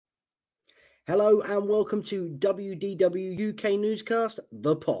Hello and welcome to WDW UK Newscast,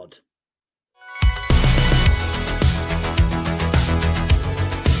 The Pod.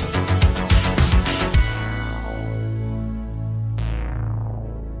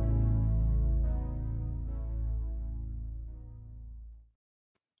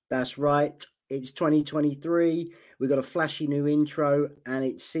 That's right, it's 2023. We've got a flashy new intro and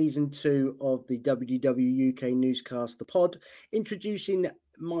it's season 2 of the WDW UK Newscast, The Pod. Introducing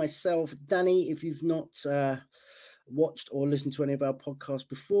myself, Danny, if you've not watched or listened to any of our podcasts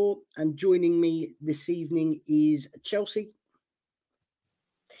before. And joining me this evening is Chelsea.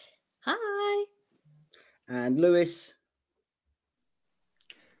 Hi. And Lewis.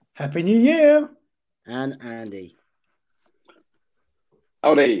 Happy New Year. And Andy.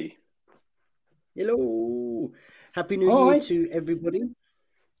 Howdy. Hello. Happy New Year to everybody.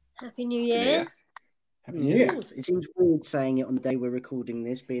 Happy New Year. Happy New Year. It seems weird saying it on the day we're recording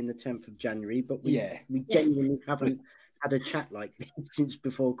this, being the 10th of January, but we genuinely haven't had a chat like this since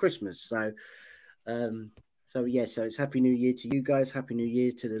before Christmas. So it's Happy New Year to you guys. Happy New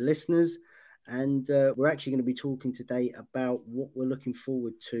Year to the listeners. And we're actually going to be talking today about what we're looking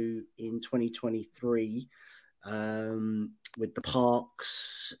forward to in 2023 with the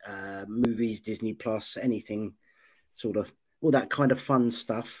parks, movies, Disney Plus, anything sort of, all that kind of fun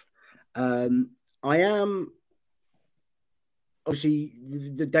stuff. I am obviously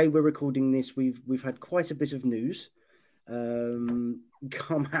the day we're recording this. We've had quite a bit of news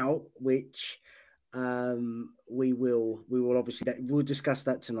come out, which we will obviously we'll discuss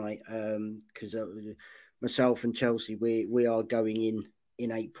that tonight because myself and Chelsea we are going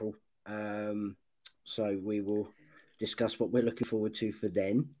in April, so we will discuss what we're looking forward to for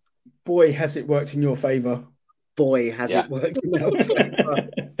then. Boy, has it worked in your favour. Boy, has it worked in our favour.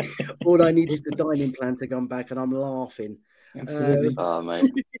 All I need is the dining plan to come back, and I'm laughing. Absolutely. Oh,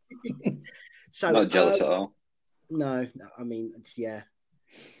 mate. So not jealous at all. No, I mean, yeah.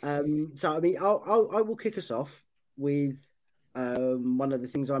 I will kick us off with one of the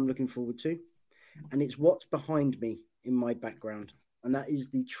things I'm looking forward to, and it's what's behind me in my background, and that is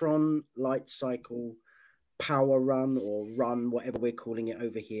the Tron Light Cycle Power Run, or Run, whatever we're calling it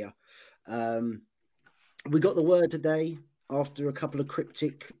over here. We got the word today after a couple of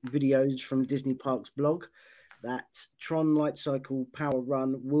cryptic videos from Disney Parks blog that Tron Light Cycle Power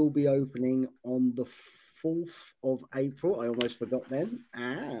Run will be opening on the 4th of April. I almost forgot then.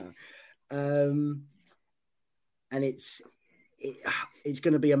 And it's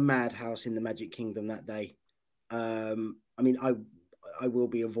going to be a madhouse in the Magic Kingdom that day. I mean, I will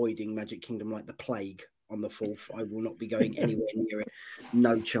be avoiding Magic Kingdom like the plague on the 4th. I will not be going anywhere near it.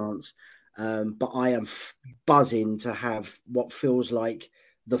 No chance. But I am buzzing to have what feels like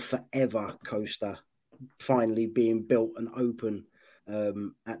the forever coaster finally being built and open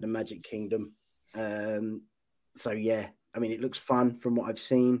at the Magic Kingdom. So yeah, I mean, it looks fun from what I've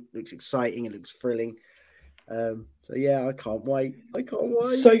seen. It looks exciting. It looks thrilling. So yeah, I can't wait.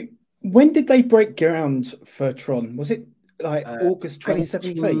 So when did they break ground for Tron? Was it like August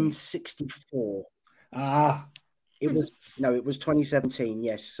 2017? 1864. It was 2017.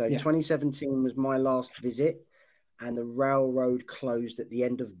 Yes. So 2017 was my last visit, and the railroad closed at the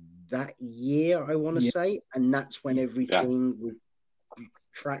end of that year, I want to say, and that's when everything with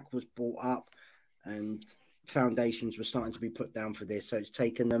track was brought up and foundations were starting to be put down for this. So it's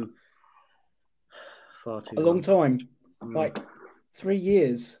taken them far too long time, like 3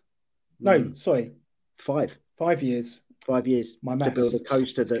 years. No, sorry, 5 years. 5 years My to build a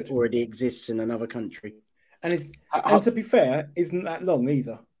coaster that already exists in another country. And and to be fair, isn't that long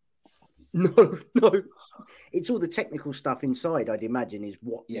either. No. It's all the technical stuff inside, I'd imagine, is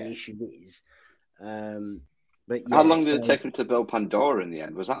what the issue is. But how long did it take them to build Pandora in the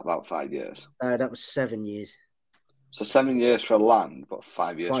end? Was that about 5 years? That was 7 years. So 7 years for a land, but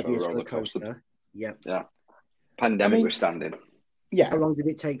 5 years for a roller coaster. Yep. Yeah. Pandemic was standing. Yeah. How long did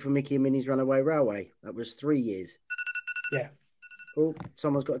it take for Mickey and Minnie's Runaway Railway? That was 3 years. Yeah. Oh,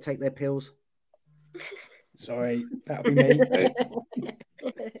 someone's got to take their pills. Sorry, that'll be me.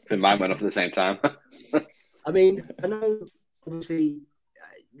 Mine went off at the same time. I mean, I know, obviously,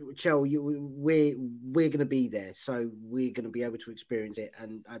 Chell, we're going to be there, so we're going to be able to experience it.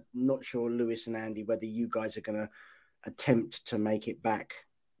 And I'm not sure, Lewis and Andy, whether you guys are going to attempt to make it back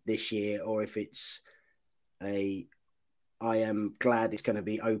this year, or if it's I am glad it's going to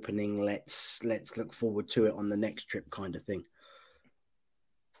be opening. Let's look forward to it on the next trip, kind of thing.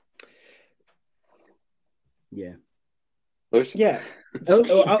 Yeah. Lewis? Yeah.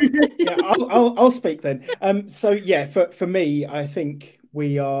 I'll speak then. So yeah, for me, I think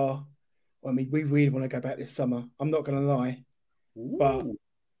we are. I mean, we really want to go back this summer. I'm not going to lie, but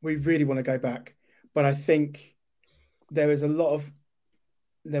we really want to go back, but I think there are a lot of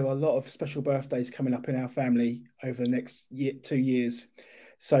special birthdays coming up in our family over the next 2 years.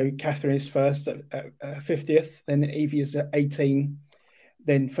 So Catherine is first at 50th, then Evie is at 18,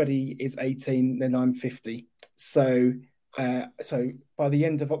 then Freddie is 18, then I'm 50. So by the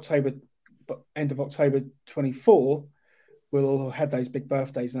end of October 24, we'll all have those big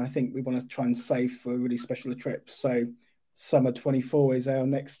birthdays, and I think we want to try and save for really special trips. So summer 24 is our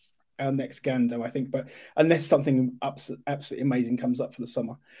next Gando, I think, but unless something absolutely amazing comes up for the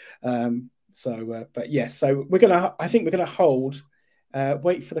summer. But yes, so I think we're gonna hold,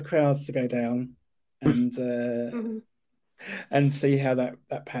 wait for the crowds to go down, and and see how that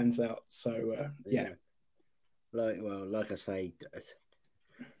pans out. So yeah. Like I say,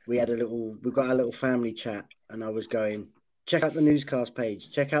 we've got a little family chat, and I was going, check out the newscast page,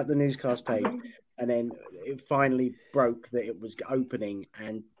 and then it finally broke that it was opening,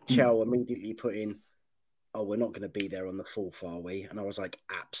 and Chell immediately put in, "Oh, we're not going to be there on the 4th, are we?" And I was like,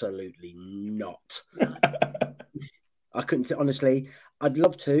 "Absolutely not." I couldn't honestly. I'd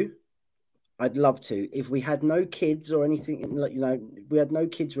love to. If we had no kids or anything, like, we had no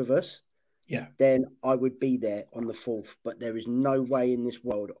kids with us. Yeah. Then I would be there on the 4th, but there is no way in this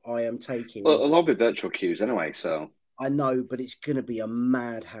world I am taking. Well, a lot of virtual queues anyway, so. I know, but it's going to be a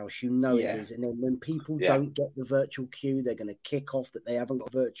madhouse. It is. And then when people don't get the virtual queue, they're going to kick off that they haven't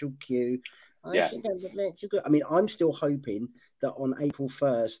got a virtual queue. I mean, I'm still hoping that on April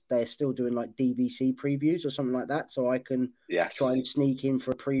 1st, they're still doing like DVC previews or something like that. So I can try and sneak in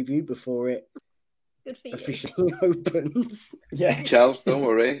for a preview before it officially opens. Yeah. Charles, don't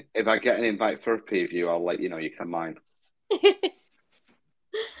worry. If I get an invite for a preview, I'll let you know. You can mine.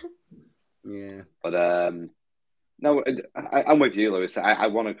 Yeah. But, no, I'm with you, Lewis. I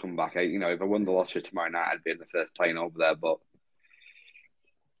want to come back. If I won the lottery tomorrow night, I'd be in the first plane over there. But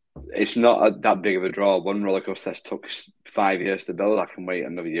it's not that big of a draw. One roller coaster that's took 5 years to build. I can wait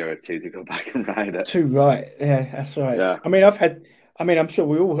another year or two to go back and ride it. Too right. Yeah, that's right. Yeah. I mean, I'm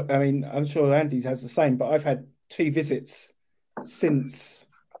sure Andy's has the same, but I've had 2 visits since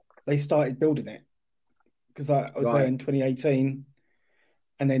they started building it, because I was there in 2018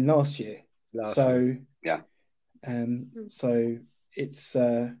 and then last year. Yeah. So it's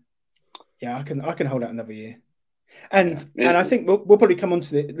I can hold out another year, and I think we'll probably come on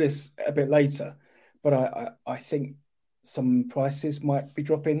to this a bit later, but I think some prices might be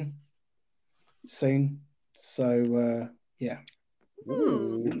dropping soon. So yeah.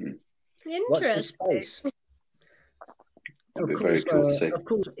 Interesting. Of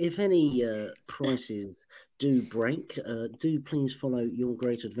course, if any prices do break, do please follow Your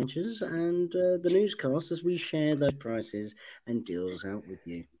Great Adventures and the newscast as we share those prices and deals out with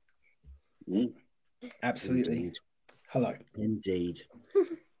you. Absolutely. Indeed. Hello. Indeed.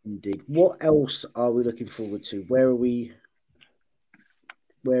 What else are we looking forward to? Where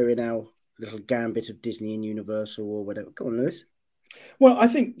in our little gambit of Disney and Universal or whatever? Go on, Lewis. Well, I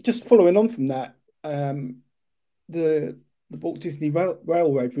think just following on from that, the Walt Disney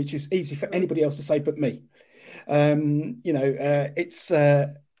Railroad, which is easy for anybody else to say but me.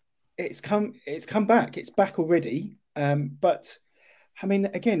 It's come back. It's back already. But I mean,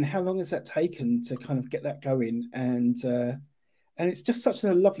 again, how long has that taken to kind of get that going? And it's just such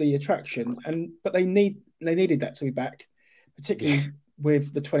a lovely attraction. But they needed that to be back, particularly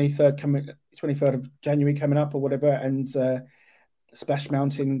with the 23rd of January coming up or whatever, and Splash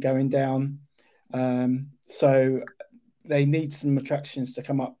Mountain going down. So they need some attractions to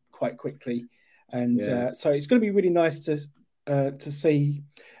come up quite quickly. And so it's going to be really nice to see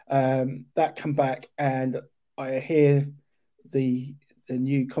that come back. And I hear the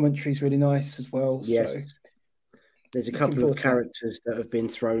new commentary is really nice as well. Yes. So there's a couple of characters that have been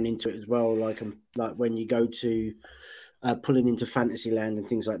thrown into it as well, like when you go to pulling into Fantasyland and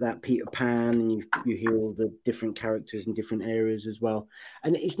things like that, Peter Pan, and you hear all the different characters in different areas as well.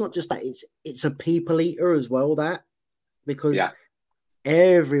 And it's not just that; it's a people eater as well. Because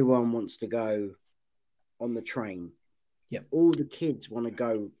everyone wants to go on the train. Yep. All the kids want to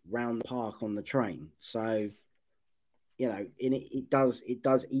go round the park on the train. So, it does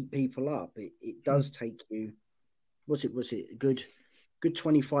eat people up. It does take you, was it a good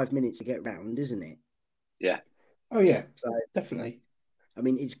 25 minutes to get round, isn't it? Yeah. Oh yeah, so, definitely. I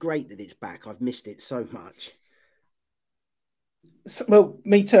mean, it's great that it's back. I've missed it so much. So, well,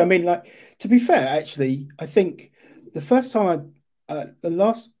 me too. I mean, like, to be fair, actually, I think the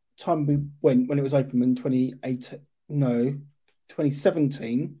last time we went when it was open in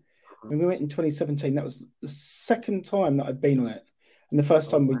 2017. When we went in 2017, that was the second time that I'd been on it, and the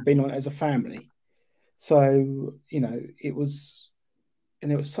first time we'd been on it as a family. So it was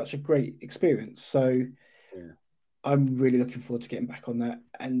and it was such a great experience. So I'm really looking forward to getting back on that.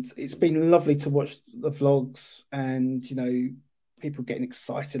 And it's been lovely to watch the vlogs and, people getting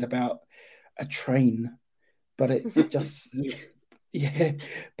excited about a train, but it's just,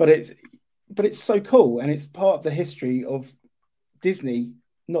 but it's so cool. And it's part of the history of Disney,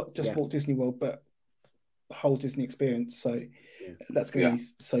 not just Walt Disney World, but the whole Disney experience. So that's going to be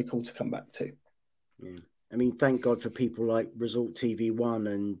so cool to come back to. Yeah. I mean, thank God for people like Resort TV One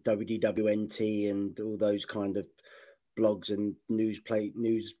and WDWNT and all those kind of blogs and news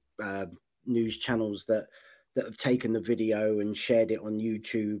channels that have taken the video and shared it on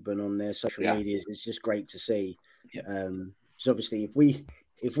YouTube and on their social medias. It's just great to see. So obviously,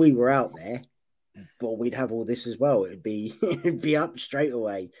 if we were out there, well, we'd have all this as well. It'd be up straight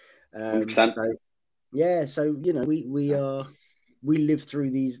away. So we live through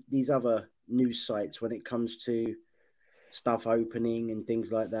these other news sites when it comes to stuff opening and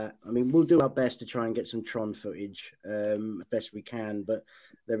things like that. I mean, we'll do our best to try and get some Tron footage best we can, but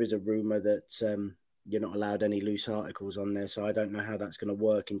there is a rumor that you're not allowed any loose articles on there, so I don't know how that's going to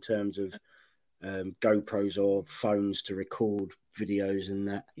work in terms of GoPros or phones to record videos and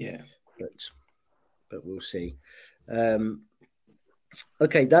that. But we'll see.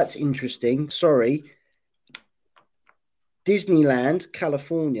 Okay, that's interesting. Sorry. Disneyland,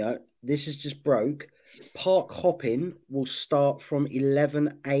 California, this is just broke. Park hopping will start from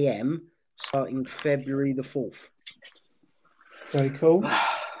 11 a.m. starting February the 4th. Very cool.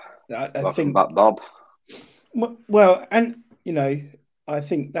 I think back, Bob. Well, and I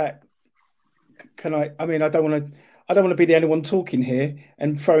think that I mean, I don't want to be the only one talking here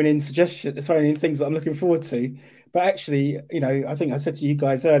and throwing in things that I'm looking forward to. But actually, I think I said to you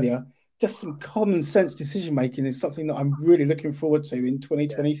guys earlier, just some common sense decision making is something that I'm really looking forward to in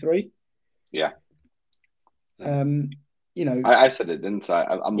 2023. Yeah. I said it, didn't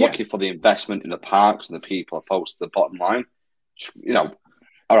I? I'm looking for the investment in the parks and the people opposed to the bottom line.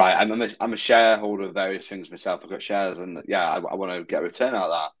 All right, I'm a shareholder of various things myself. I've got shares, and I want to get a return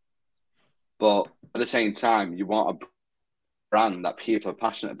out of that. But at the same time, you want a brand that people are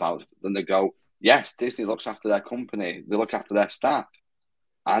passionate about. Then they go, yes, Disney looks after their company. They look after their staff.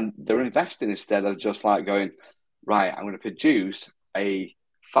 And they're investing instead of just like going, right, I'm going to produce a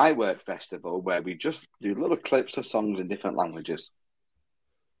firework festival where we just do little clips of songs in different languages.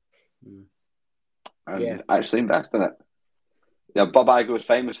 And actually invest in it. Bob Iger was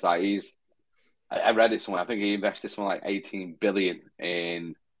famous for that. I read it somewhere. I think he invested something like 18 billion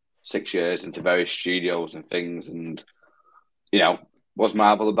in 6 years into various studios and things. And, was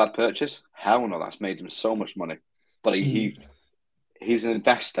Marvel a bad purchase? Hell no, that's made him so much money. But he's an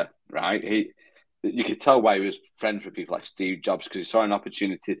investor, right? You could tell why he was friends with people like Steve Jobs, because he saw an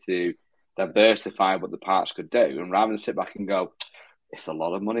opportunity to diversify what the parks could do. And rather than sit back and go, it's a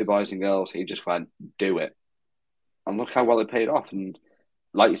lot of money, boys and girls, he just went, do it. And look how well it paid off. And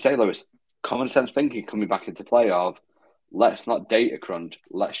like you say, Lewis, common sense thinking coming back into play of, let's not data crunch.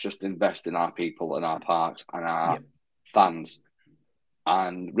 Let's just invest in our people and our parks and our fans.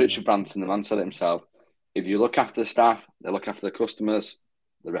 And Richard Branson, the man, said it himself, if you look after the staff, they look after the customers,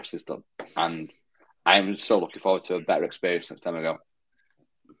 the rest is done. And I'm so looking forward to a better experience next time I go.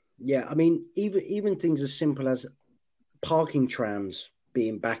 Yeah, I mean, even things as simple as parking trams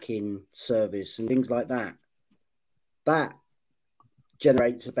being back in service and things like that, that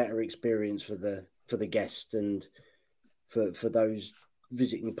generates a better experience for the guest and for those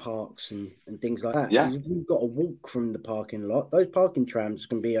visiting parks and things like that. Yeah. You've got to walk from the parking lot. Those parking trams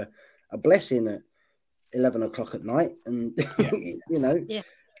can be a blessing at 11 o'clock at night. And,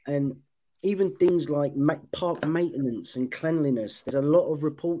 and even things like park maintenance and cleanliness. There's a lot of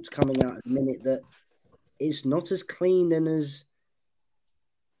reports coming out at the minute that it's not as clean and as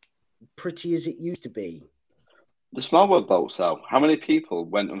pretty as it used to be. The Small World boats, though, how many people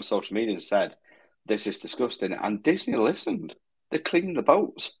went on social media and said, this is disgusting? And Disney listened. They cleaned the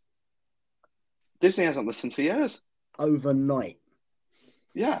boats. Disney hasn't listened for years. Overnight.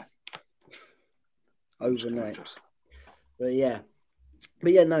 Yeah. Overnight. But yeah,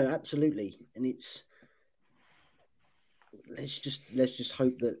 no, absolutely. And let's just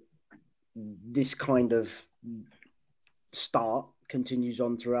hope that this kind of start continues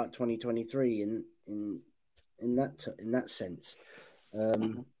on throughout 2023 in that sense.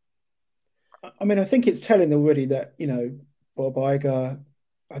 I mean, I think it's telling already that, Bob Iger,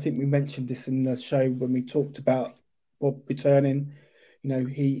 I think we mentioned this in the show when we talked about Bob returning,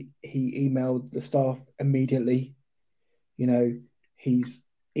 he emailed the staff immediately. He's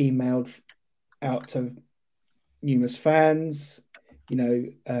emailed out to numerous fans.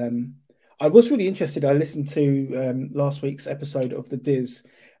 I was really interested. I listened to last week's episode of the Diz,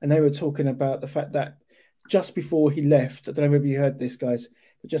 and they were talking about the fact that just before he left, I don't know whether you heard this, guys,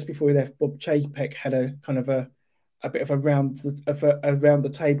 but just before he left, Bob Chapek had a kind of a bit of around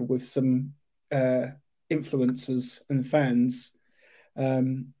the table with some influencers and fans,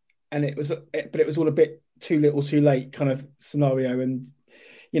 and it was all a bit too little, too late kind of scenario, and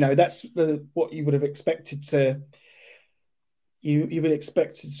that's what you would have expected to. You would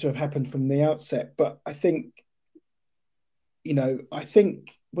expect it to have happened from the outset, but I think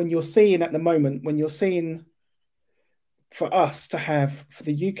when you're seeing at the moment, when you're seeing for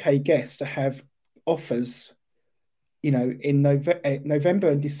the UK guests to have offers, in November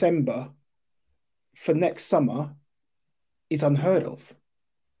and December for next summer is unheard of.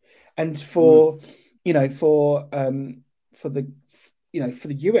 And for the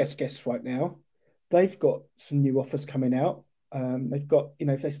US guests right now, they've got some new offers coming out. They've got,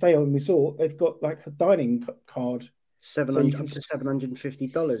 if they stay on resort, they've got like a dining card. Up to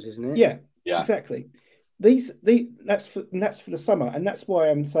 $750, isn't it? Yeah, exactly. That's for the summer, and that's why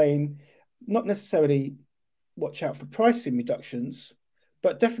I'm saying not necessarily watch out for pricing reductions,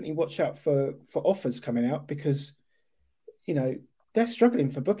 but definitely watch out for offers coming out, because they're struggling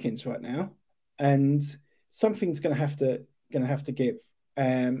for bookings right now, and something's going to have to give.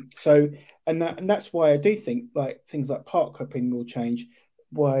 That's why I do think like things like park hopping will change.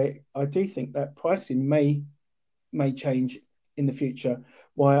 Why I do think that pricing may change in the future.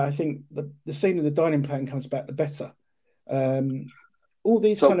 Why I think the sooner the dining plan comes back, the better. All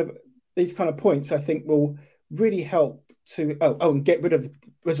these kind of points I think will really help to and get rid of the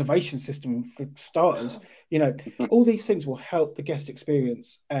reservation system for starters. All these things will help the guest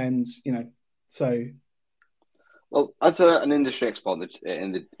experience, and so. Well, as an industry expert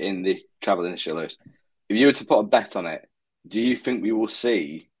in the travel industry, Lewis, if you were to put a bet on it, do you think we will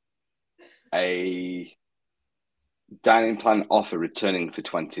see a dining plan offer returning for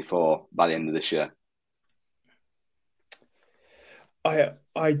 24 by the end of this year? I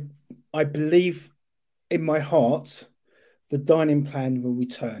believe in my heart the dining plan will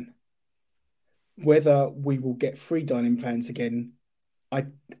return. Whether we will get free dining plans again, I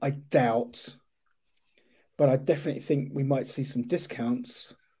doubt. But I definitely think we might see some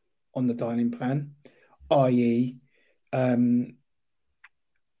discounts on the dining plan, i.e.,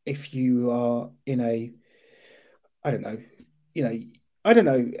 if you are in a, I don't know.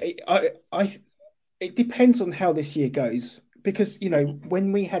 It depends on how this year goes, because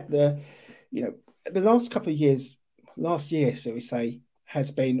when we had the last couple of years, last year, shall we say, has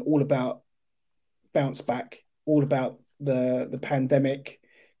been all about bounce back, all about the pandemic.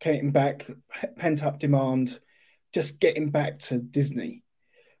 Getting back, pent up demand, just getting back to Disney.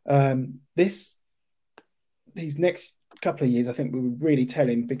 These next couple of years, I think we were really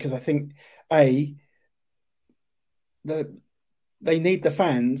telling, because I think they need the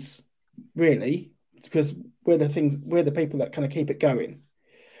fans really, because we're the people that kind of keep it going.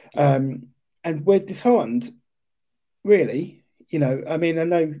 And we're disheartened, really. I mean, I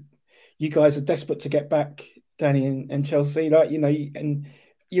know you guys are desperate to get back, Danny and Chelsea, and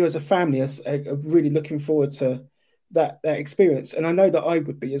you as a family are really looking forward to that experience, and I know that I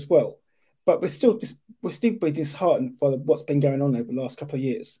would be as well. But we're still be disheartened by what's been going on over the last couple of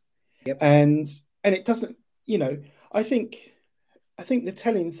years. Yep. And it doesn't. I think the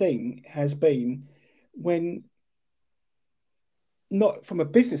telling thing has been, when, not from a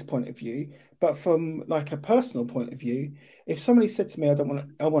business point of view, but from like a personal point of view, if somebody said to me, I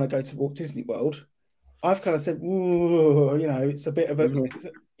want to go to Walt Disney World, I've kind of said, it's a bit of a.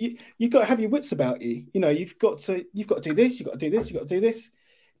 You've got to have your wits about you. You've got to do this. You've got to do this. You've got to do this.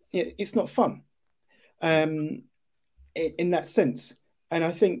 It's not fun, in that sense. And I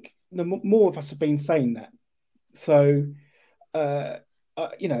think the more of us have been saying that. So, I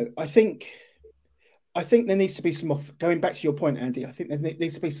think there needs to be some going back to your point, Andy. I think there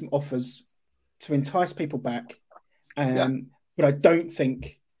needs to be some offers to entice people back. But I don't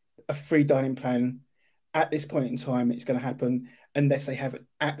think a free dining plan at this point in time it's going to happen, unless they have an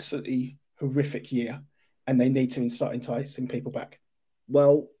absolutely horrific year and they need to start enticing people back.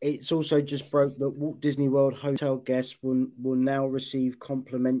 Well, it's also just broke that Walt Disney World hotel guests will now receive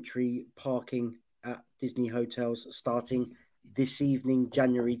complimentary parking at Disney hotels starting this evening,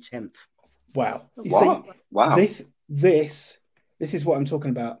 January 10th. Wow. Wow. This is what I'm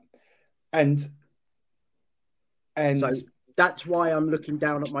talking about. And so that's why I'm looking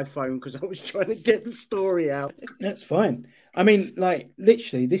down at my phone, because I was trying to get the story out. That's fine. I mean, like,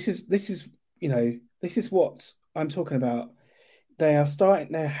 literally, this is what I'm talking about. They're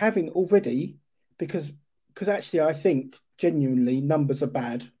having already, because actually I think genuinely numbers are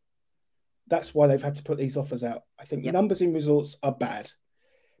bad. That's why they've had to put these offers out. I think Yep. numbers in resorts are bad,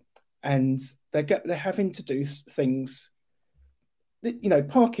 and they're having to do things.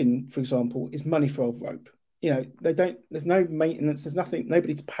 Parking, for example, is money for old rope. There's no maintenance. There's nothing.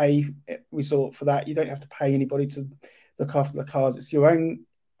 Nobody to pay at resort for that. You don't have to pay anybody to look after the cars. It's your own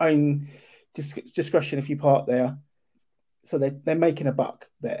discretion if you park there. So they're making a buck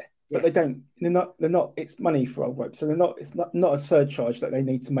there, but they're not. It's money for old rope, so it's not a surcharge that they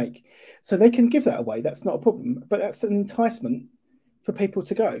need to make. So they can give that away. That's not a problem. But that's an enticement for people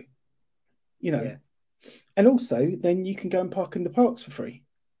to go. And also then you can go and park in the parks for free.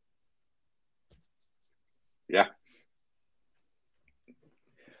 Yeah.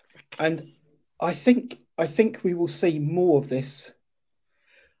 And I think we will see more of this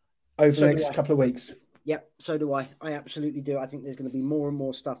over the next couple of weeks. Yep, so do I. I absolutely do. I think there's going to be more and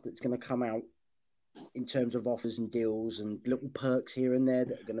more stuff that's going to come out in terms of offers and deals and little perks here and there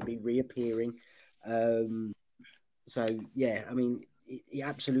that are going to be reappearing. So, yeah, I mean, it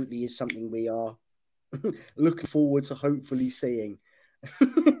absolutely is something we are looking forward to hopefully seeing.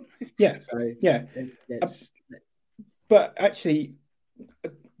 Yeah. So, yeah. But actually,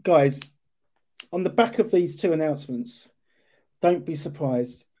 guys, on the back of these two announcements, don't be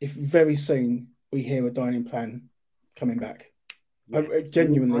surprised if very soon we hear a dining plan coming back. Yeah.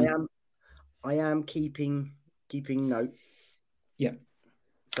 Genuinely. I am keeping note. Yeah.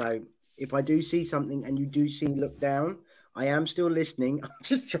 So if I do see something and you do see look down, I am still listening. I'm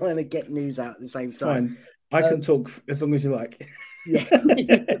just trying to get news out at the same time. Fine. I can talk as long as you like. Yeah.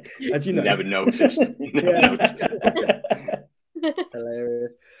 As you know. Never noticed.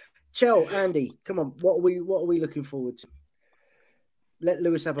 Hilarious. Chell, Andy, come on. What are we looking forward to? Let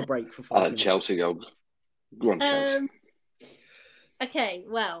Lewis have a break for 5 I'll let minutes. Chelsea go. Go on, Chelsea. Okay,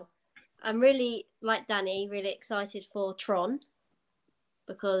 well, I'm really, like Danny, really excited for Tron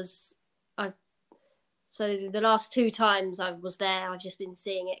because so the last 2 times I was there, I've just been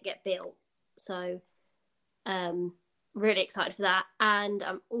seeing it get built. So, really excited for that. And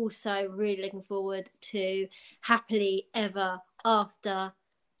I'm also really looking forward to Happily Ever After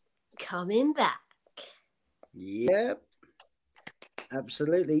coming back. Yep.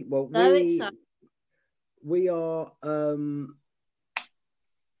 Absolutely. Well, So we are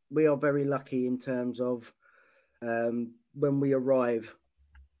very lucky in terms of when we arrive,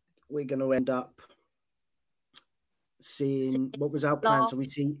 we're going to end up seeing what was our plan. So we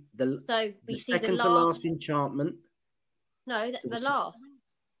see the second to last enchantment. No, the last.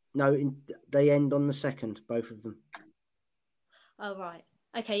 No, they end on the second, both of them. Oh right.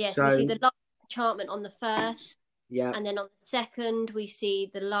 Okay. Yes. So we see the last enchantment on the first. Yeah. And then on the second, we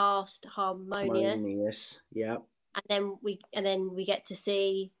see the last Harmonious. Yeah. And then we get to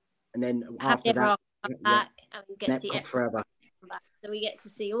see. And then after that, back, and we get to see Epcot Forever. Back. So we get to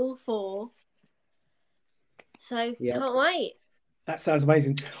see all 4. So Yeah. can't wait. That sounds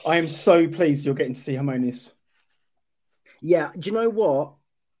amazing. I am so pleased you're getting to see Harmonious. Yeah. Do you know what?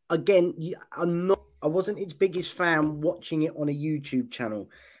 Again, I wasn't its biggest fan watching it on a YouTube channel.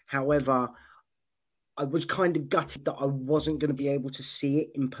 However, I was kind of gutted that I wasn't going to be able to see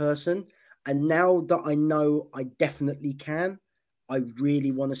it in person. And now that I know I definitely can, I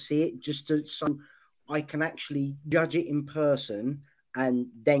really want to see it so I can actually judge it in person and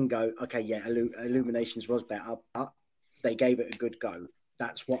then go, okay, yeah, Illuminations was better, but they gave it a good go.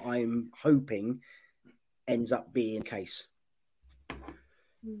 That's what I'm hoping ends up being the case.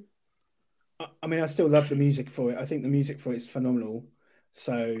 I mean, I still love the music for it. I think the music for it is phenomenal.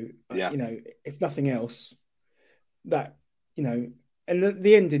 So, if nothing else, that, and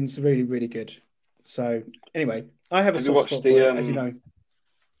the ending's really, really good. So, anyway, I have a soft spot for it, as you know. Have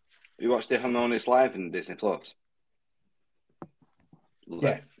you watched the Harmonious live in Disney Plus?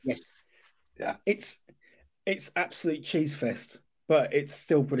 Yeah. Yes. Yeah. It's absolute cheese fest, but it's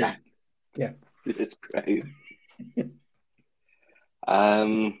still brilliant. Yeah. It's great.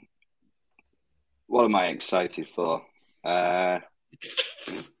 What am I excited for? I'm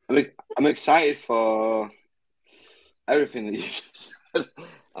excited for everything that you just said.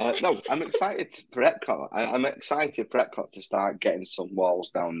 No, I'm excited for Epcot. I'm excited for Epcot to start getting some walls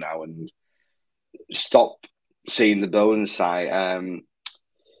down now and stop seeing the building site.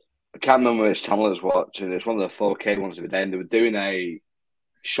 I can't remember which channel I was watching. It's one of the 4K ones of the day, and they were doing a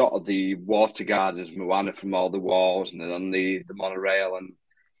shot of the water gardens, Moana from all the walls, and then on the monorail, and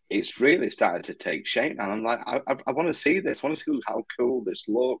it's really started to take shape. And I'm like, I want to see this. I want to see how cool this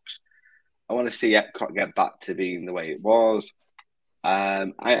looks. I want to see Epcot get back to being the way it was.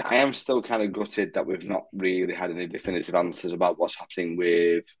 I am still kind of gutted that we've not really had any definitive answers about what's happening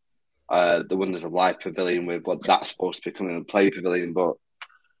with the Wonders of Life Pavilion, with what that's supposed to be becoming a play pavilion. But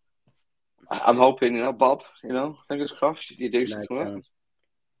I'm hoping, Bob, fingers crossed, you do something.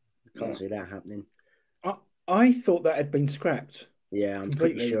 Can't see that happening. I thought that had been scrapped. Yeah, I'm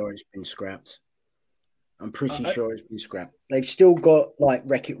completely. pretty sure it's been scrapped. They've still got like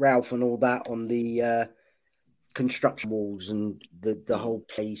Wreck-It Ralph and all that on the construction walls and the whole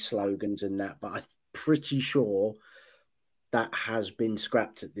play slogans and that, but I'm pretty sure that has been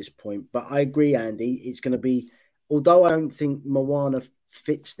scrapped at this point. But I agree, Andy, it's going to be, although I don't think Moana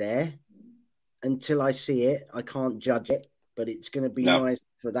fits there, until I see it, I can't judge it, but it's going to be nice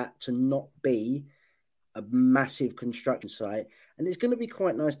for that to not be a massive construction site. And it's going to be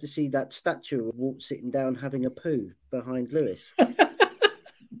quite nice to see that statue of Walt sitting down having a poo behind Lewis.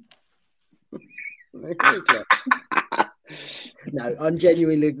 No, I'm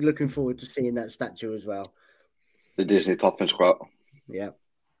genuinely looking forward to seeing that statue as well. The Disney Poppin' Squat. Yeah,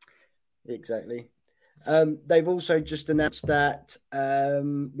 exactly. They've also just announced that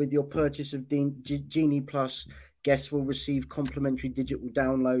with your purchase of Genie Plus, guests will receive complimentary digital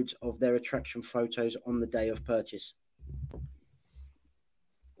downloads of their attraction photos on the day of purchase.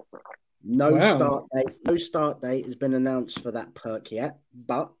 No start date has been announced for that perk yet,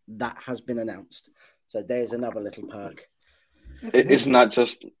 but that has been announced. So there's another little perk. Isn't that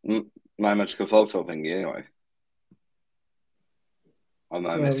just my magical photo thing anyway? Am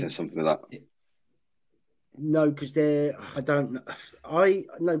I missing something with that? No, because because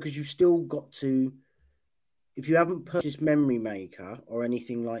you've still got to, if you haven't purchased Memory Maker or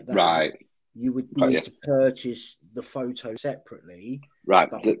anything like that, right, you would need to purchase the photo separately. Right.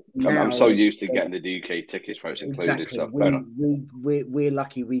 I'm so used to getting the UK tickets where it's included. Exactly. So we're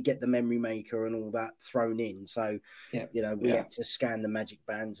lucky we get the Memory Maker and all that thrown in. So, we get to scan the magic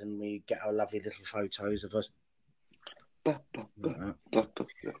bands and we get our lovely little photos of us. But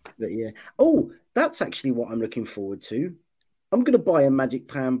yeah. Oh, that's actually what I'm looking forward to. I'm going to buy a Magic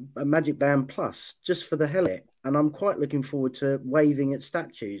Band Plus just for the hell of it. And I'm quite looking forward to waving at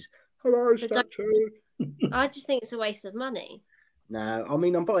statues. Hello, statue. I just think it's a waste of money. No, I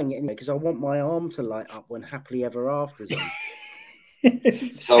mean, I'm buying it anyway because I want my arm to light up when Happily Ever After's on. It's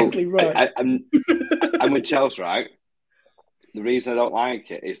exactly right. I'm with Chelsea, right? The reason I don't like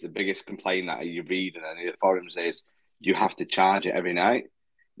it is the biggest complaint that you read in any of the forums is you have to charge it every night.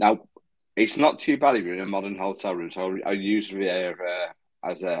 Now, it's not too bad if you're in a modern hotel room. So I use Riviera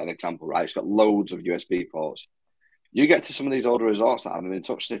as an example, right? It's got loads of USB ports. You get to some of these older resorts that haven't been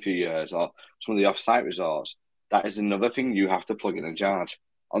touched in a few years, or some of the off-site resorts, that is another thing you have to plug in and charge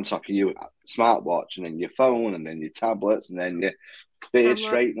on top of your smartwatch, and then your phone, and then your tablets, and then your beard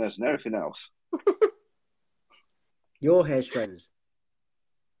straighteners and everything else. Your hair straighteners.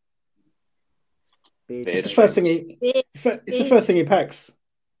 It's the first thing he packs.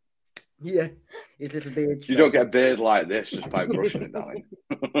 Yeah, his little beard. You don't get a beard like this just by brushing it, darling.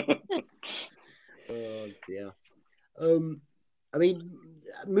 Oh dear. I mean,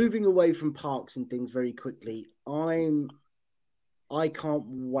 moving away from parks and things very quickly, I can't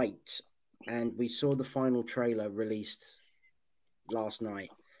wait. And we saw the final trailer released last night,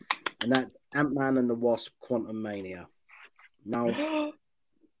 and that's Ant-Man and the Wasp: Quantumania. Now,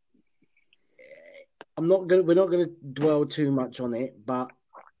 we're not gonna dwell too much on it, but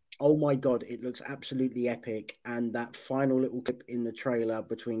oh my god, it looks absolutely epic. And that final little clip in the trailer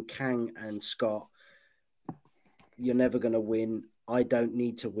between Kang and Scott. You're never going to win. I don't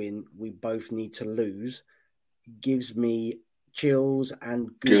need to win. We both need to lose. Gives me chills and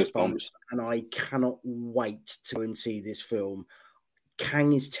goosebumps. And I cannot wait to go and see this film.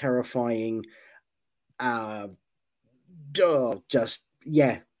 Kang is terrifying. Superb.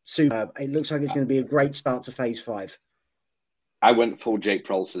 It looks like it's going to be a great start to Phase 5. I went full Jake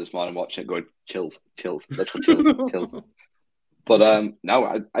Peralta this morning watching it going, chilled. That's what chilled. But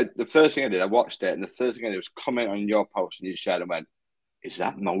no, the first thing I did, I watched it, and the first thing I did was comment on your post, and you shared and went, "Is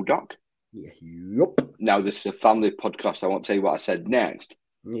that MODOK?" Yeah, yep. Now this is a family podcast. I won't tell you what I said next.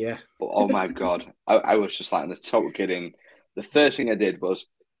 Yeah. But oh my god, I was just like in the total kidding. The first thing I did was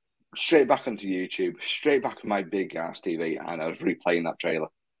straight back onto YouTube, straight back on my big ass TV, and I was replaying that trailer.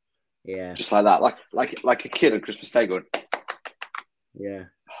 Yeah. Just like that, like a kid on Christmas Day going. Yeah.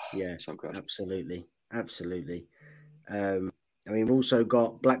 So good. Absolutely. I mean, we've also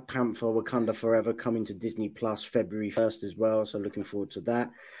got Black Panther: Wakanda Forever coming to Disney Plus February 1st as well. So looking forward to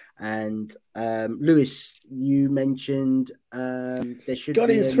that. And Lewis, you mentioned there should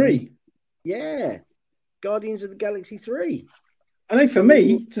Guardians 3. Yeah. Guardians of the Galaxy 3. I know for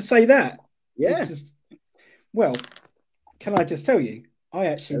me to say that. Yeah. Well, can I just tell you, I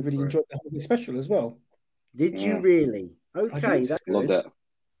actually really enjoyed the holiday special as well. Did you really? Okay, that's good. Loved it.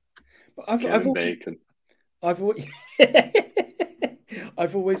 But I've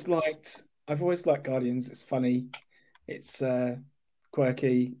always liked I've always liked Guardians. It's funny, it's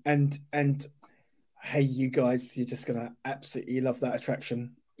quirky, and hey, you guys, you're just gonna absolutely love that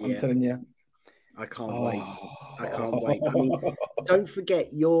attraction. I'm telling you. I can't wait. I can't wait. I mean, don't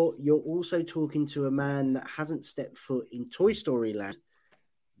forget, you're also talking to a man that hasn't stepped foot in Toy Story Land,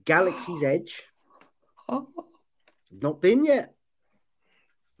 Galaxy's Edge. Not been yet.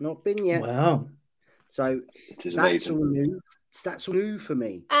 Not been yet. Wow. So that's all new. That's all new for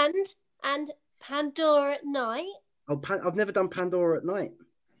me. And Pandora at Night. Oh, I've never done Pandora at Night.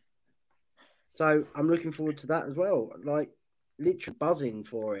 So I'm looking forward to that as well. Like, literally buzzing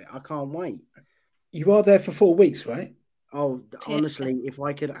for it. I can't wait. You are there for 4 weeks, right? Oh, honestly, if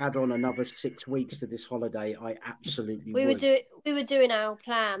I could add on another 6 weeks to this holiday, I absolutely would. We were doing our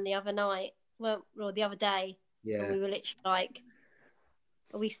plan the other night. Well, the other day. Yeah. And we were literally like,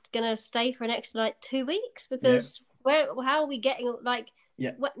 are we going to stay for an extra like 2 weeks? Because how are we getting like?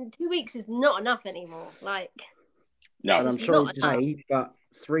 Yeah. 2 weeks is not enough anymore. Like. No, and I'm sorry to say, but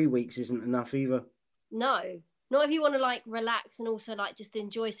 3 weeks isn't enough either. No, not if you want to like relax and also like just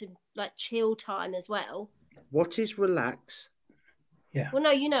enjoy some like chill time as well. What is relax? Yeah. Well,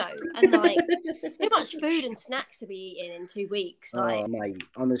 no, you know, and like too much food and snacks to be eating in 2 weeks. Like, oh mate,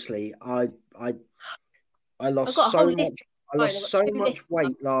 honestly, I lost so much. I lost so much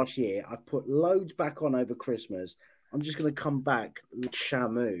weight last year. I put loads back on over Christmas. I'm just going to come back like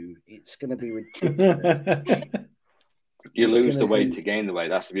Shamu. It's going to be ridiculous. You lose the weight to gain the weight.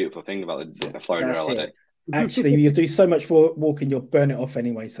 That's the beautiful thing about the Florida holiday. Actually, you do so much walking, you'll burn it off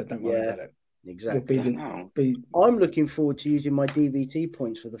anyway, so don't worry about it. Exactly. I'm looking forward to using my DVT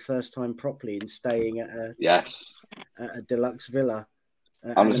points for the first time properly and staying at a deluxe villa.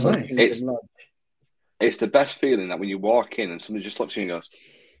 Honestly, it's the best feeling that when you walk in and somebody just looks at you and goes,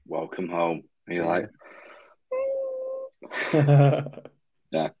 "Welcome home," and you're like,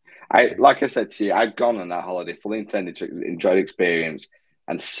 "Yeah." Like I said to you, I'd gone on that holiday fully intended to enjoy the experience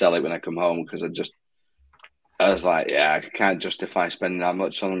and sell it when I come home because I was like, yeah, I can't justify spending that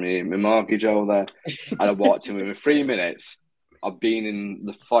much on my mortgage over there. And I walked in within 3 minutes of being in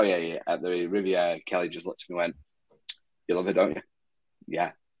the foyer at the Riviera. Kelly just looked at me and went, "You love it, don't you?"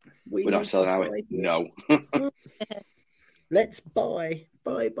 "Yeah." We're not selling our way. No. Let's buy.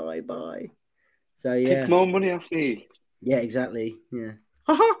 So yeah. Take more money off me. Yeah, exactly. Yeah.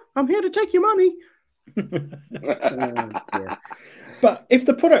 Haha, I'm here to take your money. Yeah. But if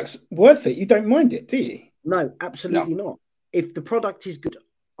the product's worth it, you don't mind it, do you? No, absolutely not. If the product is good,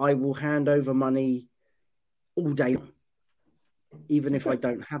 I will hand over money all day long, even if I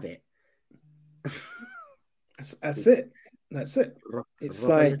don't have it. That's it. It's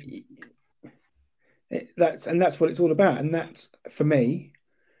like that's what it's all about. And that's, for me,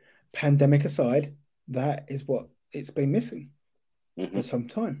 pandemic aside, that is what it's been missing for some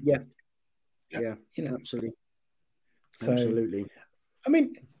time. Yeah. You know, absolutely. So, absolutely. I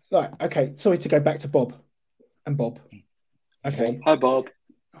mean, like, okay, sorry to go back to Bob and Bob. Okay. Hi, Bob.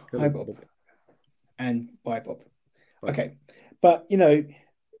 Hi, Bob. And bye, Bob. Okay. But, you know,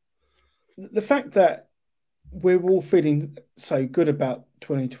 the fact that we're all feeling so good about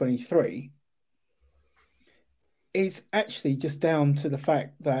 2023 is actually just down to the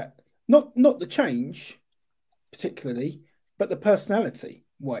fact that not the change particularly, but the personality.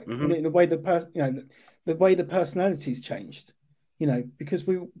 Right. I mean, the way the way the personality's changed, you know, because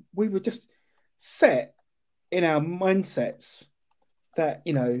we were just set in our mindsets that,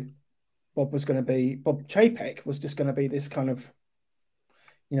 you know, Bob Chapek was just going to be this kind of,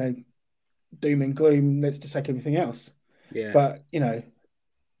 you know, doom and gloom, let's just take everything else. Yeah. But, you know,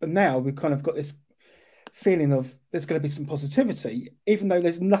 but now we've kind of got this feeling of there's going to be some positivity, even though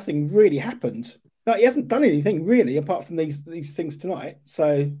there's nothing really happened. Like, he hasn't done anything really apart from these things tonight.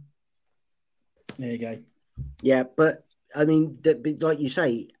 So there you go. Yeah, but I mean, like you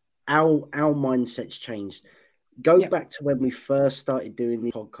say, our mindset's changed. Go back to when we first started doing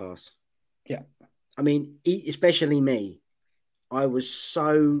the podcast. Yeah. I mean, especially me. I was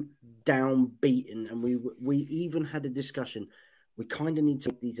so downbeaten, and we even had a discussion. We kind of need to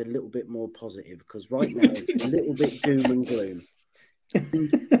make these a little bit more positive because right now it's a little bit doom and gloom.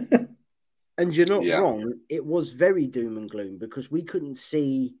 And you're not wrong. It was very doom and gloom because we couldn't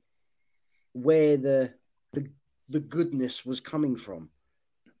see where the goodness was coming from.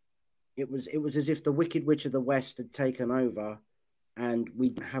 It was as if the Wicked Witch of the West had taken over, and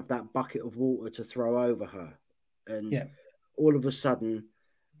we'd have that bucket of water to throw over her, and all of a sudden,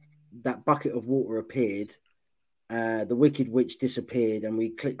 that bucket of water appeared. The Wicked Witch disappeared, and we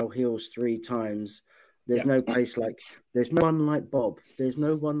clicked our heels 3 times. There's no place like. There's no one like Bob. There's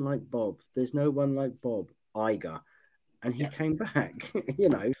no one like Bob. There's no one like Bob Iger. and he Yeah. came back. You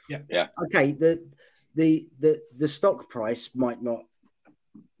know, Yeah. Okay, the stock price might not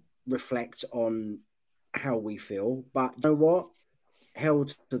reflect on how we feel, but you know what? Held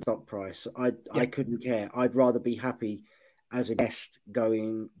to the stock price. I couldn't care. I'd rather be happy as a guest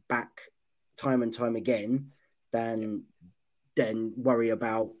going back time and time again than worry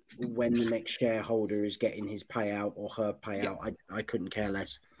about when the next shareholder is getting his payout or her payout. I couldn't care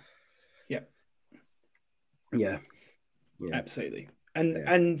less. Yeah. Yeah. Absolutely.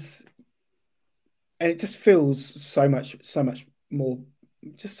 And it just feels so much more,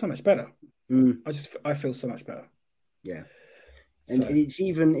 just so much better. I feel so much better. Yeah. And it's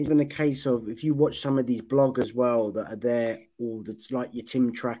even a case of, if you watch some of these bloggers as well that are there, all that's like your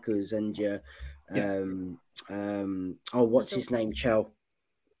Tim Trackers and your what's his name, Chell?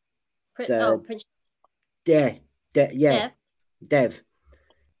 Prince. Dev.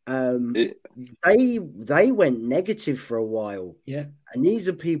 They went negative for a while. Yeah. And these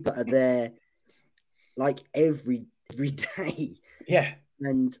are people that are there like every day. Yeah.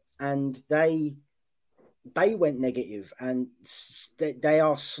 And they went negative, and they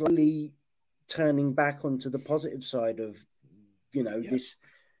are slowly turning back onto the positive side of, this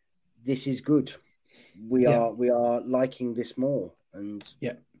is good. We are liking this more, and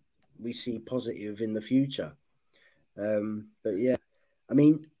we see positive in the future. But yeah, I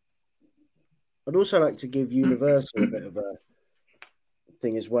mean, I'd also like to give Universal a bit of a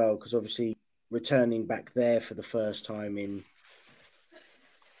thing as well, because obviously returning back there for the first time in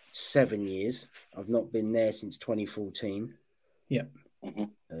 7 years. I've not been there since 2014. Yeah.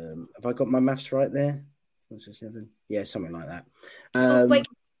 Have I got my maths right there? 7? Yeah, something like that. Wait,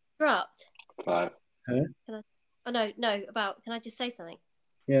 can I interrupt? 5. No. Can I just say something?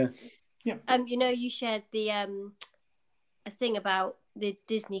 Yeah. You shared the a thing about the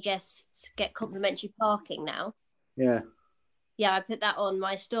Disney guests get complimentary parking now. Yeah. Yeah, I put that on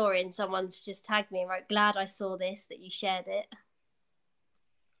my story, and someone's just tagged me and wrote, "Glad I saw this, that you shared it."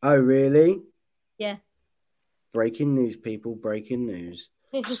 Oh, really? Yeah. Breaking news, people. Breaking news.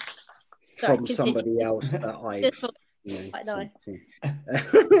 Sorry, from somebody else that I've I know.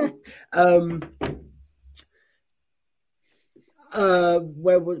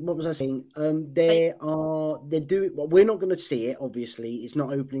 What was I saying? They're doing. Well, we're not going to see it. Obviously, it's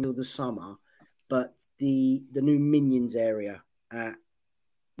not opening till the summer, but the new Minions area at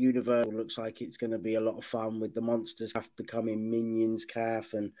Universal looks like it's going to be a lot of fun, with the monsters have becoming Minions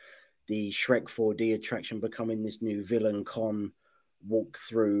Calf, and the Shrek 4D attraction becoming this new Villain Con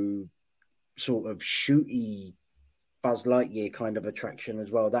walk-through sort of shooty Buzz Lightyear kind of attraction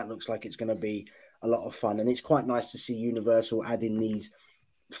as well. That looks like it's going to be a lot of fun, and it's quite nice to see Universal adding these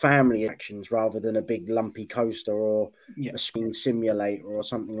family attractions rather than a big lumpy coaster or a swing simulator or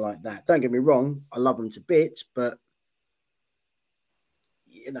something like that. Don't get me wrong, I love them to bits, but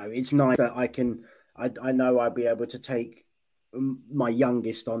it's nice that I know I'll be able to take my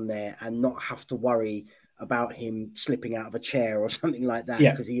youngest on there and not have to worry about him slipping out of a chair or something like that,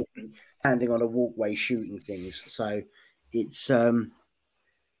 because he'll be standing on a walkway shooting things. So it's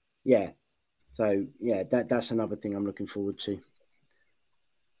that's another thing I'm looking forward to.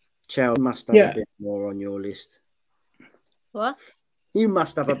 Chow, you must have a bit more on your list. What? You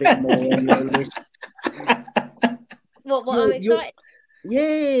must have a bit more on your list. What I'm excited.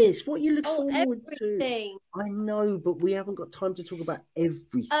 Yes, what you look forward everything. To. I know, but we haven't got time to talk about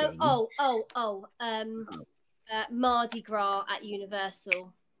everything. Mardi Gras at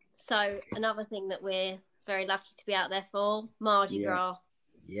Universal. So another thing that we're very lucky to be out there for, Mardi Gras.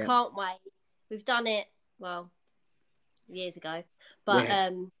 Yeah. Can't wait. We've done it, years ago. But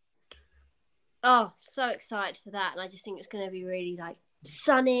so excited for that. And I just think it's going to be really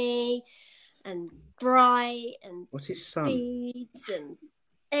sunny and bright and what is sun? Beads and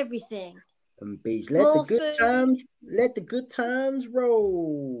everything. And beads. Let the good times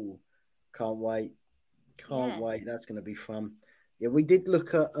roll. Can't wait. Can't wait. That's going to be fun. Yeah, we did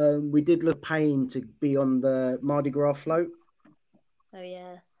look at paying to be on the Mardi Gras float. Oh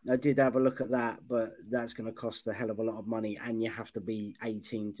yeah. I did have a look at that, but that's going to cost a hell of a lot of money, and you have to be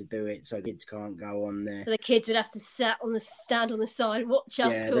 18 to do it, so kids can't go on there. So the kids would have to stand on the side, watch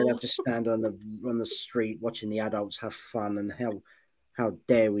us. Yeah, they'd have to stand on the street watching the adults have fun, and how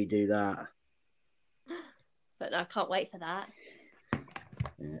dare we do that? But I can't wait for that.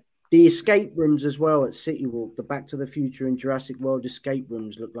 Yeah. The escape rooms as well at City Walk, the Back to the Future and Jurassic World escape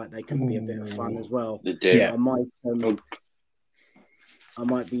rooms look like they could be a bit of fun as well. They do. Yeah. I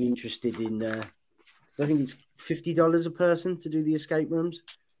might be interested in. I think it's $50 a person to do the escape rooms.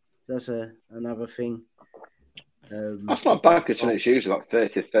 That's another thing. That's not bad, because it's usually like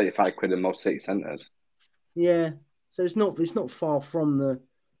 30-35 quid in most city centres. Yeah, So it's not far from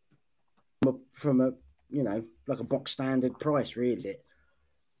from a like a box standard price, really, is it?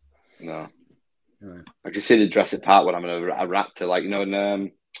 No. No. I can see the Jurassic Park when I'm in a raptor, like,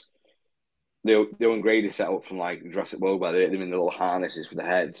 and the Owen Grady set up from like Jurassic World where they're in the little harnesses with the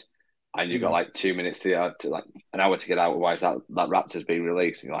heads, and you've got like 2 minutes to like an hour to get out, otherwise that raptor's being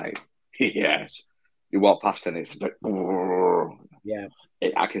released. And you're like, yes. You walk past and it's like, yeah.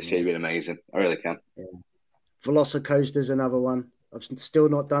 I can see it being amazing. I really can. Yeah. Velocicoaster's another one. I've still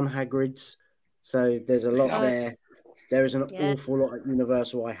not done Hagrid's, so there's a lot there. There is an awful lot at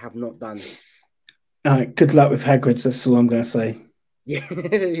Universal I have not done. All right, good luck with Hagrid's. That's all I'm going to say. Yeah.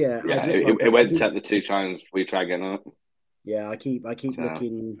 It went at the 2 times we tried getting on it. Yeah, I keep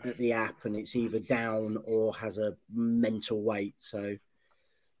looking at the app, and it's either down or has a mental wait. So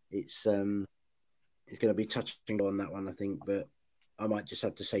it's going to be touching on that one, I think. But I might just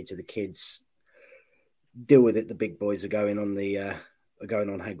have to say to the kids, deal with it. The big boys are going on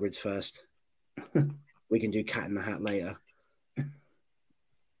Hagrid's first. We can do Cat in the Hat later.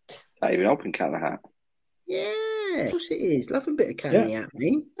 Not even open Cat in the Hat. Yeah, of course it is. Love a bit of Cat in the Hat,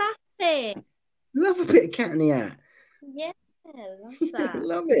 me. That's it. Love a bit of Cat in the Hat. Yeah, love that.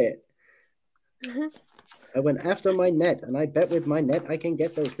 Love it. I went after my net, and I bet with my net I can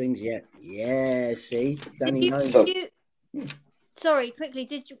get those things yet. Yeah, see, Danny knows. Sorry, quickly.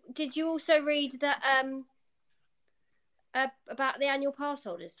 Did you also read that about the annual pass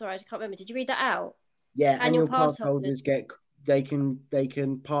holders? Sorry, I can't remember. Did you read that out? Yeah, annual pass holders they can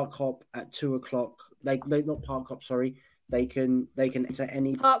park hop at 2:00. They not park hop. Sorry, they can enter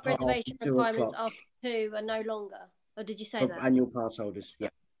any park reservation requirements after 2 are no longer. Or did you say that? Annual pass holders, yeah.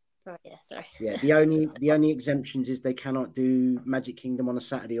 Oh, yeah, sorry. Yeah, the only exemptions is they cannot do Magic Kingdom on a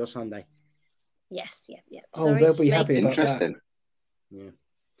Saturday or Sunday. Yes, yeah. Oh, they'll be happy about that. Interesting. Yeah.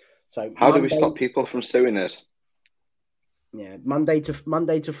 So how do we stop people from suing us? Yeah, Monday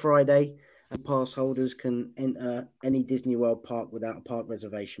to Friday, and pass holders can enter any Disney World park without a park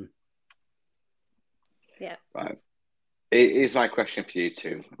reservation. Yeah. Right. Here's my question for you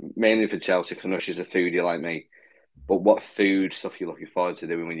two, mainly for Chelsea, because I know she's a foodie like me. But what food stuff are you looking forward to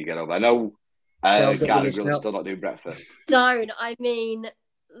doing when you get over? I know Gary Grill's still not doing breakfast. Don't. I mean,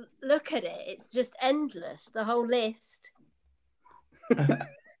 look at it. It's just endless, the whole list.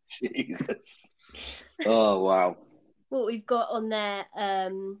 Jesus. Oh, wow. What we've got on there,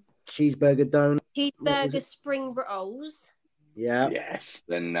 cheeseburger donut. Cheeseburger spring rolls. Yeah. Yes,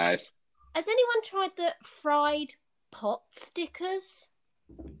 they're nice. Has anyone tried the fried pot stickers?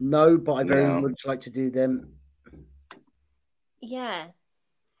 No, but I very much like to do them. Yeah.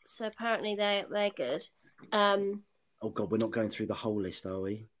 So apparently they're good. Oh God, we're not going through the whole list, are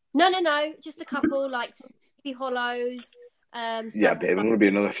we? No. Just a couple, like Sleepy Hollows. Yeah, babe, it will be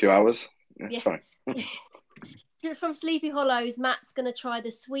another few hours. Yeah. Sorry. From Sleepy Hollows, Matt's going to try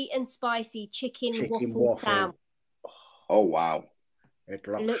the sweet and spicy chicken waffle sandwich. Oh, wow. It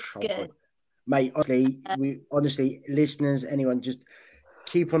looks good. Mate, honestly, listeners, anyone, just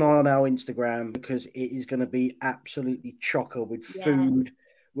keep an eye on our Instagram because it is going to be absolutely chocker with food.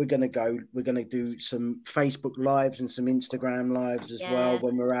 We're going to do some Facebook lives and some Instagram lives as well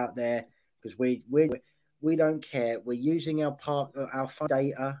when we're out there because we don't care. We're using our fun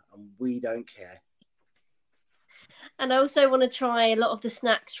data and we don't care. And I also want to try a lot of the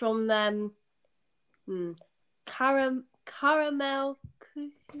snacks from Caramel.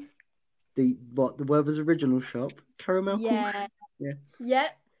 The Werther's original shop, Caramel. Yeah.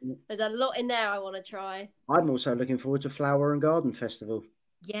 There's a lot in there I want to try. I'm also looking forward to Flower and Garden Festival.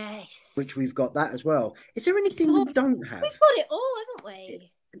 Yes. Which we've got that as well. Is there anything we don't have? We've got it all, haven't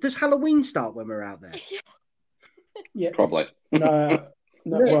we? Does Halloween start when we're out there? Yeah. Probably.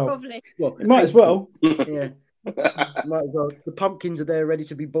 Probably. Well, it might as well. Yeah. Might as well. The pumpkins are there ready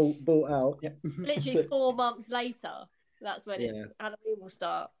to be bought out. Yeah. Literally 4 months later. That's when Halloween will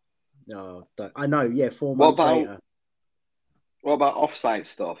start. No, I know. Yeah, 4 months later. What about off-site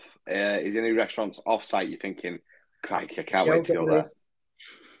stuff? Is there any restaurants off-site you're thinking, crikey, I can't wait to go there?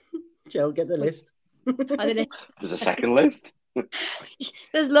 Joe, get the list. There's a second list?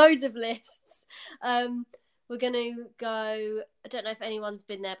 There's loads of lists. We're going to go, I don't know if anyone's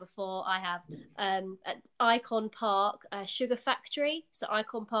been there before. I have. At Icon Park, Sugar Factory. So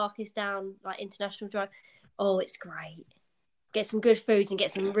Icon Park is down like International Drive. Oh, it's great. Get some good foods and get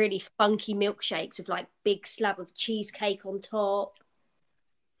some really funky milkshakes with like big slab of cheesecake on top.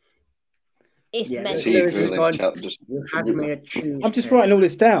 It's I'm just writing all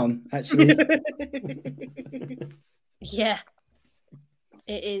this down, actually. Yeah.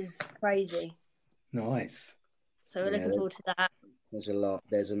 It is crazy. Nice. So we're looking forward to that. There's a lot.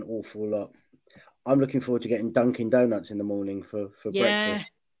 There's an awful lot. I'm looking forward to getting Dunkin' Donuts in the morning for Yeah.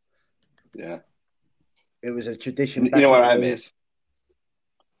 breakfast. Yeah. It was a tradition. You know back what I in the- miss?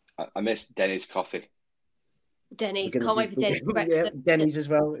 I miss Denny's coffee. Denny's. we're gonna Can't wait for do- Denny's breakfast. Yeah, Denny's as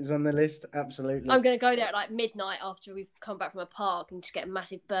well is on the list. Absolutely. I'm going to go there at like midnight after we've come back from a park and just get a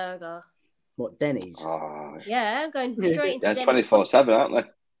massive burger. What, Denny's? Oh, Yeah, I'm going straight into yeah, Denny's. 24/7, aren't they?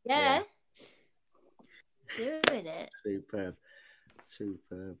 Yeah. Doing it.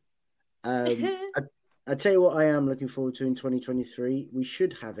 Superb. I tell you what I am looking forward to in 2023. We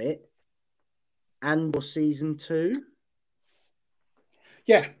should have it. Andor season 2.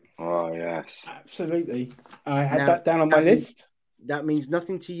 Yeah, Oh, yes. absolutely. I had Now, that down on my that means- list. That means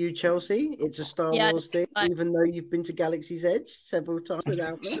nothing to you, Chelsea. It's a Star Yeah, Wars thing, I- even though you've been to Galaxy's Edge several times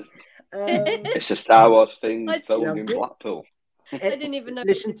without me. It's a Star Wars thing I- filmed in Yeah. Blackpool. I didn't even know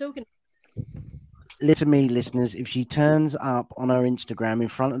Listen- what you were talking Listen to me, listeners. If she turns up on her Instagram in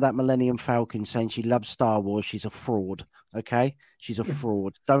front of that Millennium Falcon saying she loves Star Wars, she's a fraud. Okay? She's a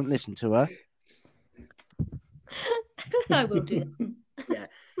fraud. Don't listen to her. I will do that. Yeah,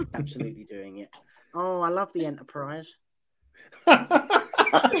 absolutely doing it. Oh, I love the Enterprise.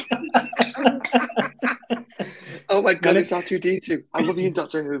 Oh my God, Nanu- it's R2D2. I love you in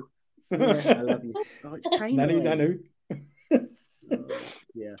Doctor Who. Yeah, I love you. Oh, it's Kane. Nanu.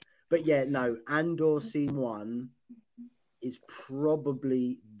 Yeah, but yeah, no. Andor season 1 is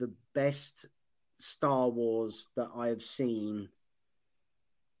probably the best Star Wars that I have seen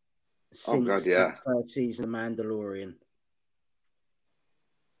since God, yeah. the first season of Mandalorian.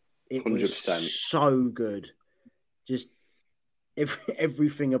 It was 100%. so good. Just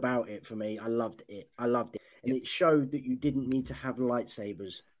everything about it for me. I loved it. And it showed that you didn't need to have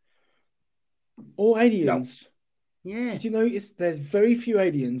lightsabers. Or aliens. Yeah. Did you notice there's very few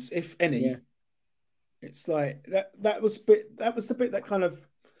aliens, if any? Yeah. It's like that was the bit that kind of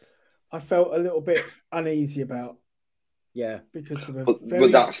I felt a little bit uneasy about Yeah. because of a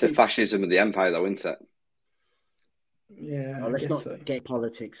But that's the fascism of the Empire, though, isn't it? Yeah. Oh, I let's guess not so. get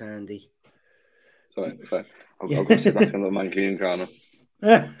politics, Andy. Sorry. I'll Yeah. go sit back in the Mancunian corner.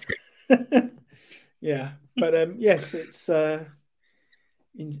 Yeah, but yes, it's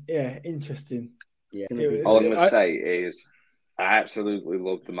interesting. Yeah. All I'm going to say is I absolutely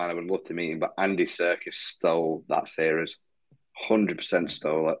love the man. I would love to meet him, but Andy Serkis stole that series. 100%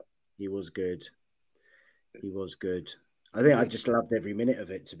 stole it. He was good. I think I just loved every minute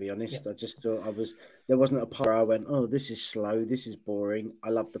of it, to be honest. Yeah. I just thought there wasn't a part where I went, oh, this is slow, this is boring. I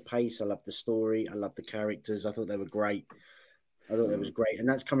love the pace, I love the story, I love the characters. I thought they were great. And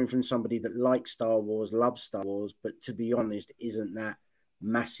that's coming from somebody that likes Star Wars, loves Star Wars, but to be honest, isn't that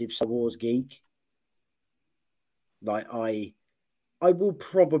massive Star Wars geek. Like I will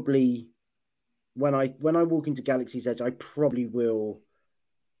probably, when I walk into Galaxy's Edge, I probably will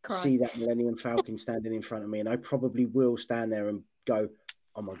see that Millennium Falcon standing in front of me, and I probably will stand there and go,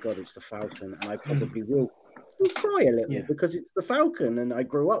 oh my God, it's the Falcon. And I probably will cry a little because it's the Falcon and I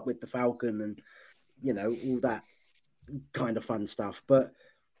grew up with the Falcon and, you know, all that kind of fun stuff. But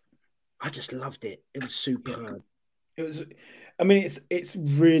I just loved it. It was superb. It was, I mean, it's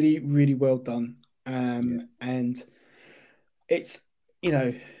really, really well done. And it's, you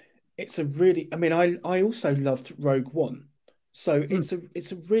know, it's a really, I mean, I also loved Rogue One. So it's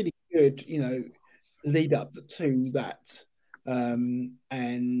a really good, you know, lead up to that.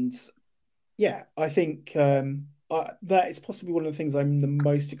 And yeah, I think that is possibly one of the things I'm the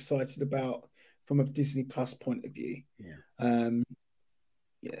most excited about from a Disney Plus point of view.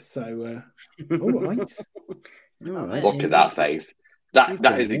 So all right. All right. Look at that face.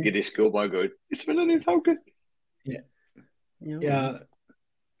 That is the giddy schoolboy going, it's Millennium Falcon. Yeah. Yeah.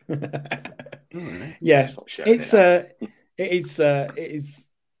 Yeah. It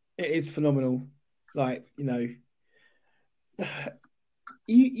is phenomenal. Like, you know,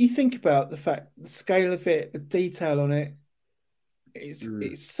 you think about the scale of it, the detail on it.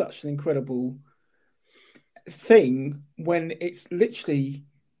 It's such an incredible thing when it's literally,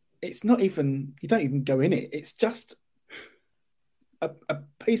 it's not even, you don't even go in it. It's just a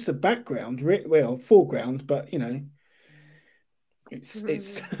piece of background, well, foreground, but you know, it's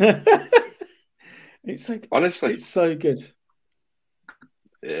it's like, honestly, it's so good.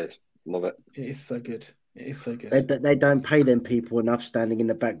 It is. Love it. It is so good. It is so good. They don't pay them people enough standing in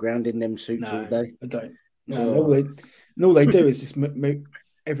the background in them suits all day. I don't. No, all they do is just move,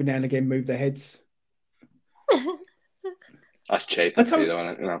 every now and again move their heads. That's cheap. I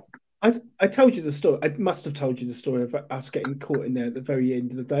told you the story. I must have told you the story of us getting caught in there at the very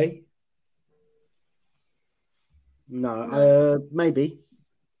end of the day. No, maybe.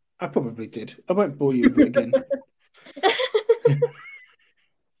 I probably did. I won't bore you with it again.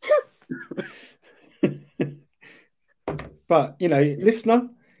 But listener,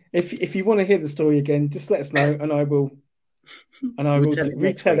 if you want to hear the story again, just let us know, and I will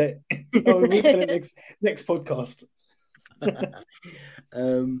retell it. I will retell it next podcast.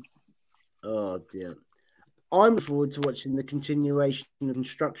 Oh dear. I'm looking forward to watching the continuation and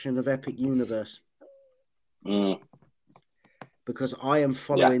construction of Epic Universe. Because I am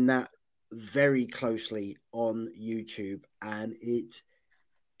following that very closely on YouTube, and it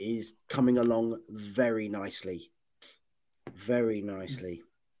is coming along very nicely. Very nicely.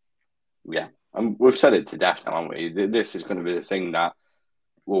 Yeah. And we've said it to death now, haven't we? This is going to be the thing that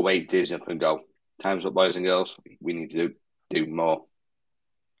will wake Disney up and go, time's up, boys and girls. We need to do more.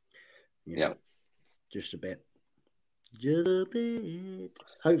 Yeah. Just a bit. Just a bit.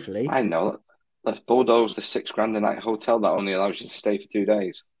 Hopefully. I know. Let's bulldoze the $6,000 a night hotel that only allows you to stay for 2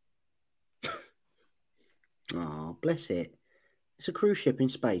 days. Oh, bless it. It's a cruise ship in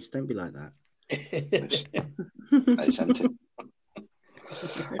space. Don't be like that. It's empty.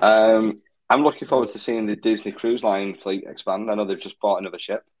 I'm looking forward to seeing the Disney Cruise Line fleet expand. I know they've just bought another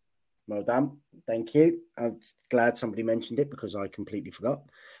ship. Well done. Thank you. I'm glad somebody mentioned it because I completely forgot.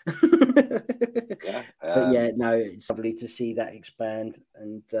 But no, it's lovely to see that expand.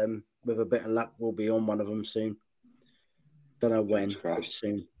 And with a bit of luck, we'll be on one of them soon. Don't know when, but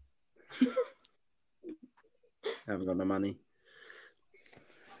soon. Haven't got the money.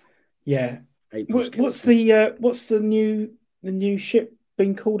 Yeah. What's the new ship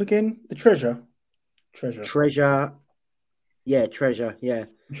been called again? The Treasure. Yeah, Treasure. Yeah. Treasure.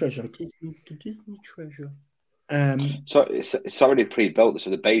 The Disney Treasure. So it's already pre-built. So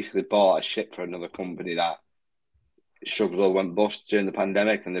they basically bought a ship for another company that struggled or went bust during the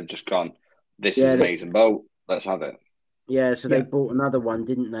pandemic, and they've just gone, "This is an amazing boat. Let's have it." Yeah. So they bought another one,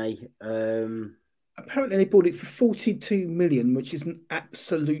 didn't they? Apparently, they bought it for 42 million, which is an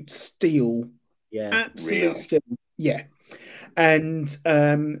absolute steal. Yeah, absolute steal. Yeah, and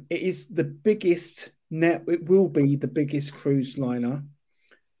it is the biggest. Now it will be the biggest cruise liner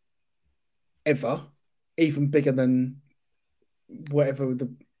ever, even bigger than whatever the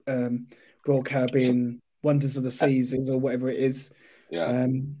Royal Caribbean Wonders of the Seas is, or whatever it is. Yeah.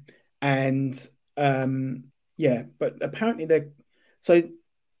 But apparently they're so.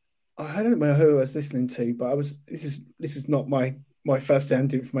 I don't know who I was listening to, but This is not my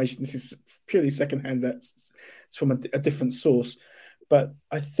first-hand information. This is purely second-hand. That's from a different source. But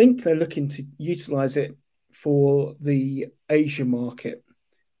I think they're looking to utilize it for the Asia market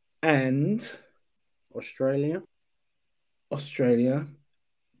and Australia,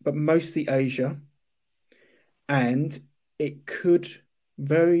 but mostly Asia. And it could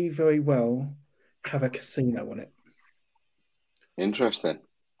very, very well have a casino on it. Interesting.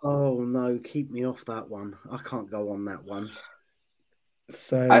 Oh no, keep me off that one. I can't go on that one.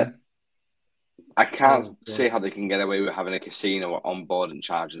 So I can't see how they can get away with having a casino on board and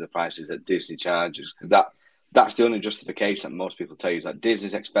charging the prices that Disney charges. That's the only justification that most people tell you is that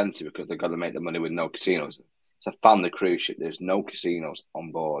Disney's expensive because they've got to make the money with no casinos. It's a family cruise ship. There's no casinos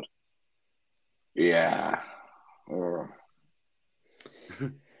on board. Yeah.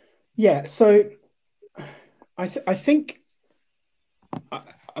 Yeah. So I think.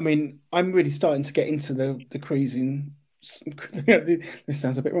 I mean, I'm really starting to get into the cruising. This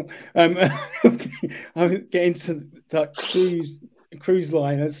sounds a bit wrong. I'm getting into that cruise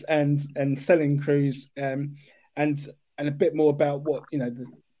liners and selling cruise and a bit more about what the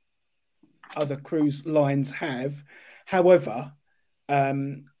other cruise lines have. However,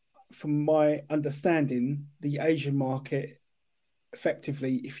 from my understanding, the Asian market,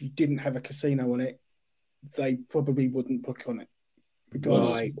 effectively, if you didn't have a casino on it, they probably wouldn't book on it.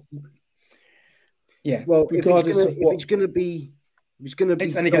 Right. Yeah. Well, regardless if it's going to be, it's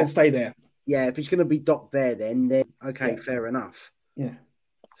only going to stay there. Yeah, if it's going to be docked there, then okay, fair enough. Yeah,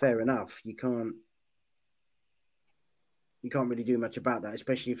 fair enough. You can't really do much about that,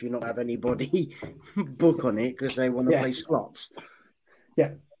 especially if you not have anybody book on it because they want to play slots.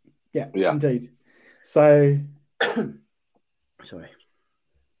 Yeah, indeed. So, sorry.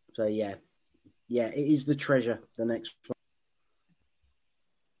 So yeah, it is the Treasure. The next one.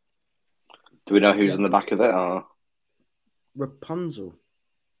 Do we know who's on the back of it? Or Rapunzel.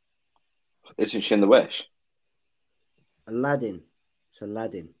 Isn't she in The Wish? Aladdin. It's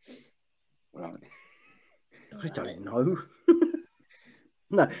Aladdin. Right. I don't know.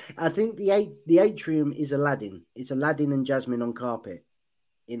 No, I think the atrium is Aladdin. It's Aladdin and Jasmine on carpet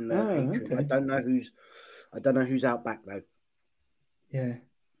in the atrium. Okay. I don't know who's out back though. Yeah.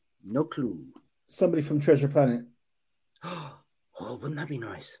 No clue. Somebody from Treasure Planet. Oh, wouldn't that be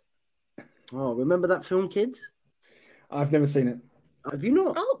nice? Oh, remember that film, kids? I've never seen it. Have you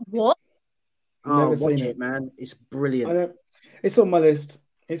not? Oh, what? Oh, Never seen watch it. it, man. It's I brilliant. know it's on my list.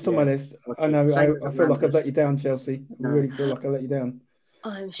 It's on my Yeah, list. watch I it. know. Same with I feel like I've Atlantis. let you down, Chelsea. I No. really feel like I let you down.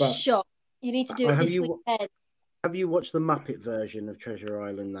 I'm But- shocked. You need to do it Have this you- weekend. Have you watched the Muppet version of Treasure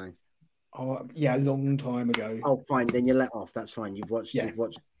Island now? Oh, yeah, a long time ago. Oh, fine. Then you let off. That's fine. You've watched. Yeah. You've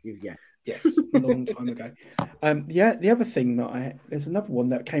watched. Yeah. Yes, a long time ago. The other thing that there's another one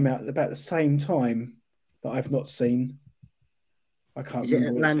that came out about the same time that I've not seen. I can't Is it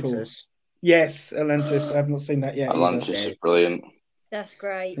remember what it's called. Atlantis? Yes, Atlantis. I have not seen that yet. Atlantis Either. is brilliant. That's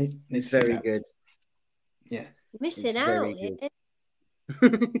great. Need It's to see very that. good. Yeah. Missing It's out very here.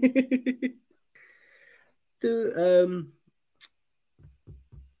 Do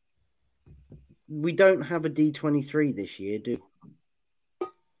we don't have a D23 this year, do?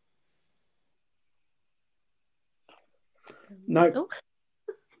 No. Oh.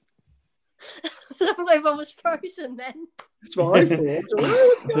 I don't know if I was frozen then. That's what I thought.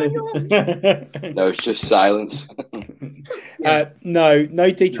 What's going on? No, it's just silence. No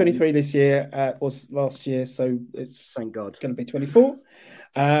D23 this year. Was last year, so it's Thank God. going to be 24.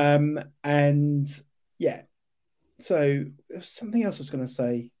 And yeah, so there's something else I was going to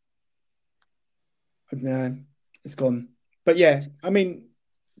say. No, it's gone. But yeah, I mean,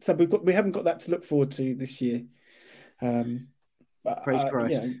 so we haven't got that to look forward to this year. But, Praise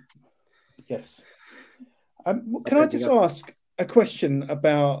Christ. yeah, yes. Can I just ask a question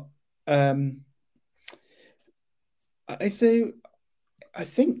about? Is there? I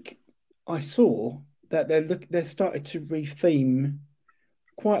think I saw that they started to retheme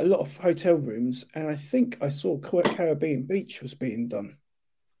quite a lot of hotel rooms, and I think I saw Caribbean Beach was being done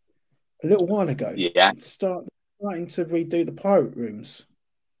a little while ago. Yeah. Starting to redo the pirate rooms.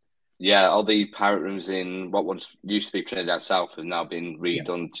 Yeah, all the pirate rooms in what once used to be Trinidad South have now been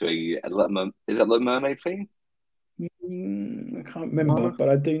redone to a Little Mermaid theme? I can't remember, Moana? but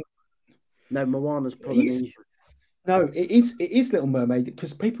I do. No, Moana's Polynesian. No, it is Little Mermaid,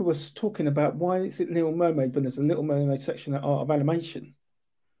 because people were talking about why is it Little Mermaid when there's a Little Mermaid section at Art of Animation.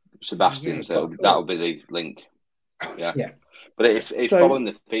 Sebastian, Yeah, so that'll be the link. Yeah. Yeah. But it's So- following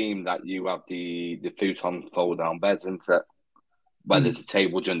the theme that you have the futon fold down beds, isn't it? When there's a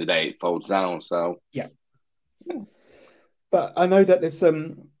table during the day, it folds down. So But I know that there's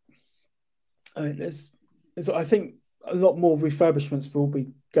I think a lot more refurbishments will be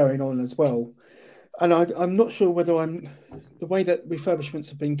going on as well. And I'm not sure whether the way that refurbishments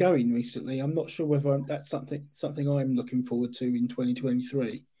have been going recently, I'm not sure whether that's something I'm looking forward to in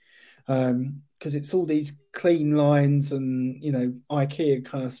 2023. Because it's all these clean lines and, you know, IKEA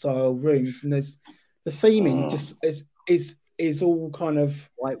kind of style rooms, and there's the theming just is all kind of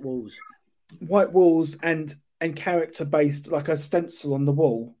White walls. and character based, like a stencil on the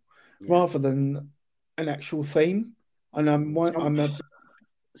wall, rather than an actual theme. And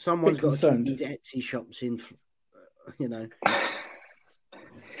Someone's bit got concerned. to keep these Etsy shops in, you know. I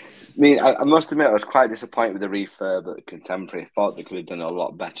mean, I must admit, I was quite disappointed with the refurb at the Contemporary. I thought they could have done it a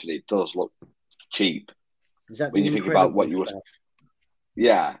lot better. It does look cheap. Is that When the you think about what Incredible you stuff?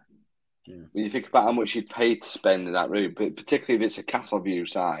 Yeah. Yeah. When you think about how much you'd pay to spend in that room, but particularly if it's a castle view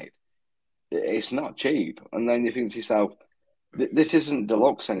side, it's not cheap. And then you think to yourself, this isn't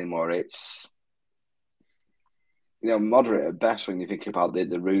deluxe anymore. It's, you know, moderate at best when you think about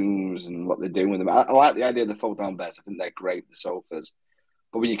the rooms and what they're doing with them. I like the idea of the fold-down beds. I think they're great, the sofas.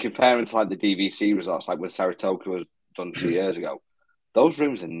 But when you compare them to like the DVC resorts, like when Saratoga was done 2 years ago, those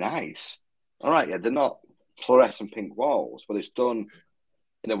rooms are nice. All right, yeah, they're not fluorescent pink walls, but it's done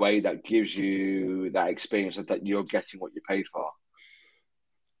in a way that gives you that experience of that you're getting what you paid for.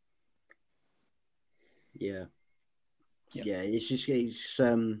 Yeah. It's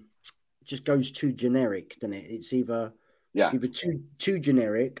just goes too generic, doesn't it? It's either too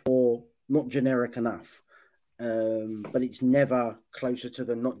generic or not generic enough. But it's never closer to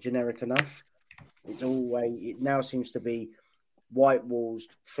the not generic enough. It now seems to be white walls,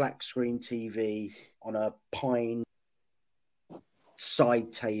 flat screen TV on a pine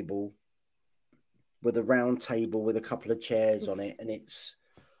side table with a round table with a couple of chairs on it, and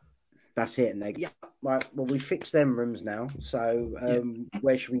that's it. And they right, well, we fixed them rooms now, so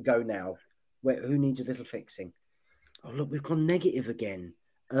where should we go now? Who needs a little fixing? Oh, look, we've gone negative again.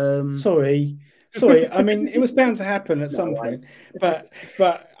 Sorry. I mean, it was bound to happen at some point, but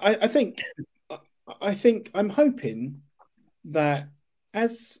I think I'm hoping that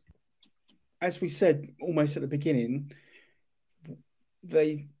as we said almost at the beginning,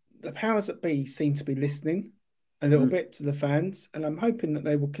 the powers that be seem to be listening a little bit to the fans, and I'm hoping that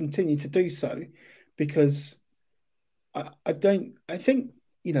they will continue to do so, because I think,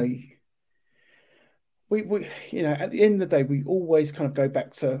 you know, we you know, at the end of the day, we always kind of go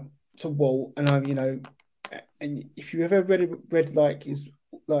back to to Walt, and and if you ever read like his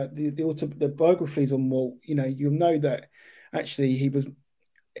like the biographies on Walt, you'll know that actually he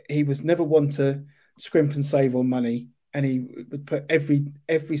was never one to scrimp and save on money, and he would put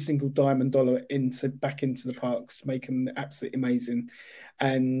every single dime and dollar back into the parks to make them absolutely amazing,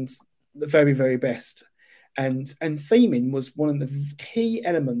 and the very, very best. And theming was one of the key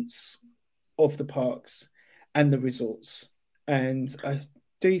elements of the parks and the resorts. And I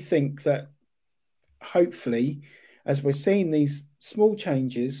do think that hopefully, as we're seeing these small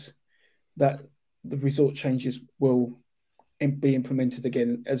changes, that the resort changes will be implemented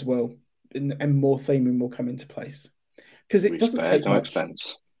again as well, and more theming will come into place, because it doesn't take much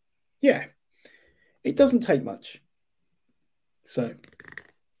expense. Yeah, it doesn't take much. So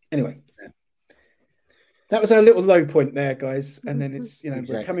anyway, that was our little low point there, guys, and then it's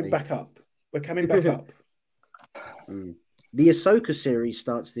Exactly. we're coming back up. The Ahsoka series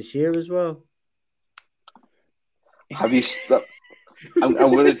starts this year as well. Have you? I'm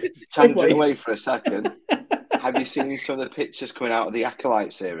going to tangent away for a second. Have you seen some of the pictures coming out of the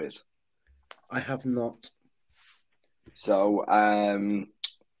Acolyte series? I have not. So, I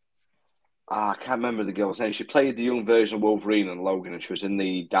can't remember the girl's name. She played the young version of Wolverine and Logan, and she was in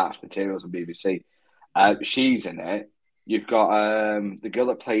the Dark Materials on BBC. She's in it. You've got the girl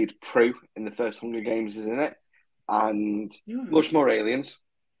that played Prue in the first Hunger Games is in it, and much more aliens.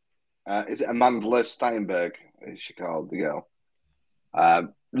 Is it Amanda Steinberg? Is she called the girl?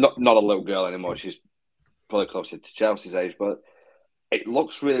 Not a little girl anymore. She's probably closer to Chelsea's age, but it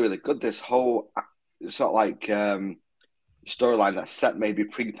looks really, really good. This whole sort of like storyline that's set maybe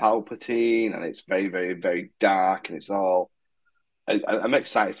pre-Palpatine, and it's very, very, very dark, and it's all. I'm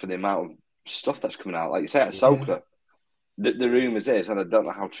excited for the amount of stuff that's coming out. Like you say, Ahsoka. Yeah. The rumours is, and I don't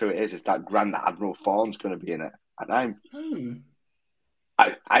know how true it is that Grand Admiral Thrawn's going to be in it, and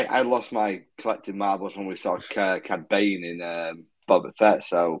I lost my collected marbles when we saw Cad Bane in Boba Fett.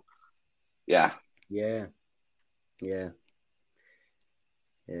 So, yeah. There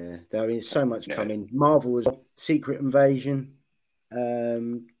is so much coming. Marvel is Secret Invasion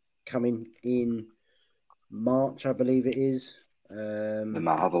coming in March, I believe it is. The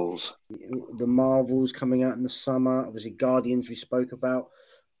Marvels coming out in the summer. Obviously, Guardians we spoke about.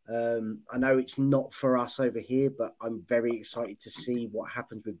 I know it's not for us over here, but I'm very excited to see what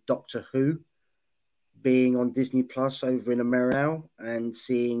happens with Doctor Who being on Disney Plus over in America now, and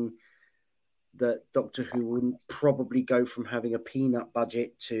seeing that Doctor Who wouldn't probably go from having a peanut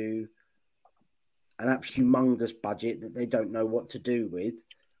budget to an absolute humongous budget that they don't know what to do with.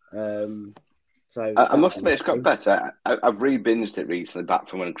 So I must admit, it's got better. I've re-binged it recently, back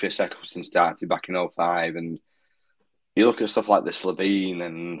from when Chris Eccleston started back in 2005, and you look at stuff like the Slabine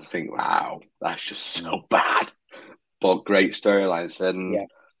and think, wow, that's just so bad. But great storylines. And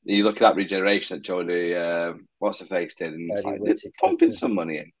you look at that regeneration that Jodie, what's her face did, and it's like they're pumping some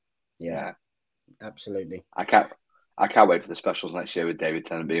money in. Yeah, absolutely. I can't wait for the specials next year with David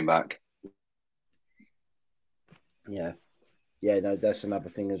Tennant being back. Yeah, no, that's another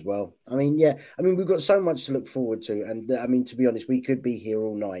thing as well. I mean, we've got so much to look forward to, and I mean, to be honest, we could be here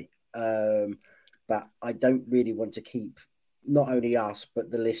all night. But I don't really want to keep not only us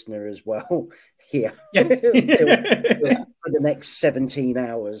but the listener as well here for the next 17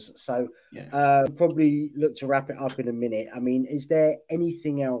 hours. So probably look to wrap it up in a minute. I mean, is there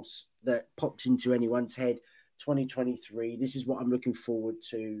anything else that popped into anyone's head? 2023. This is what I'm looking forward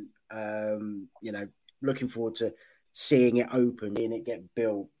to. Looking forward to seeing it open, seeing it get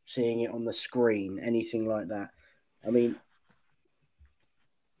built, seeing it on the screen, anything like that. I mean,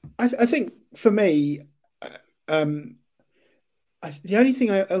 I think for me, the only thing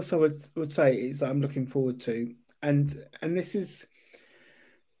else I would say is that I'm looking forward to, and this is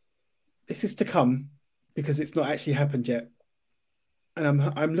to come, because it's not actually happened yet, and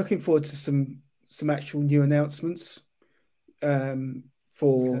I'm looking forward to some actual new announcements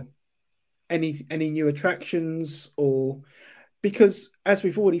for any new attractions, or because, as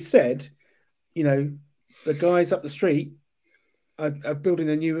we've already said, the guys up the street are building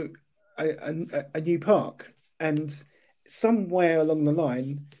a new park, and somewhere along the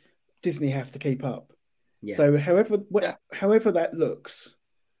line, Disney have to keep up. Yeah. So however that looks,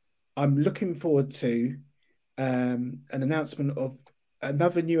 I'm looking forward to an announcement of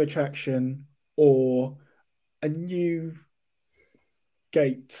another new attraction or a new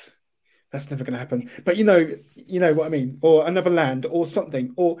gate. That's never going to happen. But you know what I mean, or another land or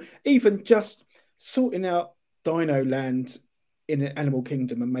something, or even just sorting out Dino Land in Animal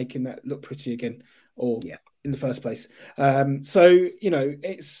Kingdom and making that look pretty again, or in the first place. So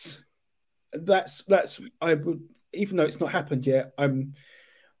it's that's I would, even though it's not happened yet, I'm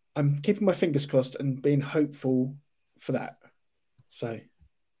I'm keeping my fingers crossed and being hopeful for that. So,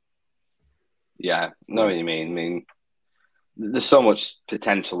 yeah, know what you mean. I mean, there's so much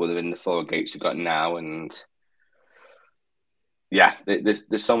potential within the four gates they've got now, and yeah,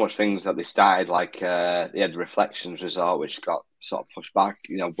 there's so much things that they started. Like they had the Reflections Resort, which got sort of pushed back.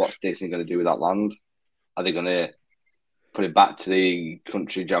 You know, what's Disney going to do with that land? Are they going to put it back to the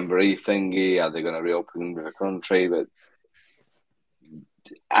country jamboree thingy? Are they going to reopen the country? But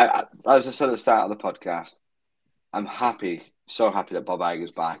as I said at the start of the podcast, I'm happy, so happy that Bob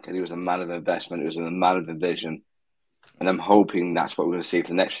Iger's back, and he was a man of investment. He was a man of a vision, and I'm hoping that's what we're going to see for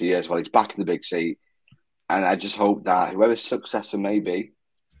the next few years while he's back in the big seat. And I just hope that whoever's successor may be,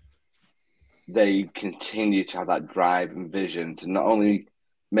 they continue to have that drive and vision to not only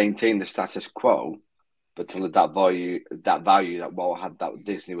maintain the status quo, but to let that value that Walt had that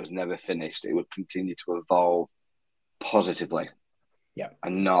Disney was never finished. It would continue to evolve positively,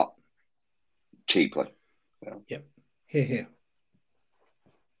 and not cheaply. Yep. Here.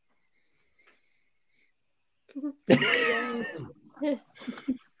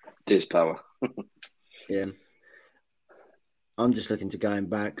 Diz power. Yeah. I'm just looking to going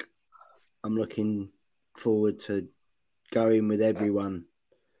back. I'm looking forward to going with everyone.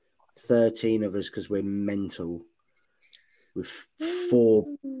 13 of us, because we're mental. With 4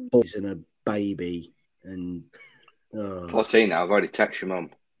 boys and a baby. And 14 now. I've already texted your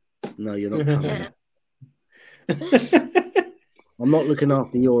mum. No, you're not coming. I'm not looking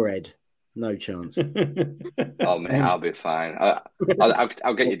after your head. No chance. Oh, mate, I'll be fine.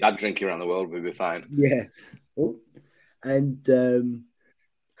 I'll get your dad drinking around the world. We'll be fine. Yeah. And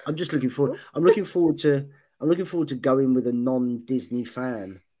I'm just looking forward. I'm looking forward to going with a non-Disney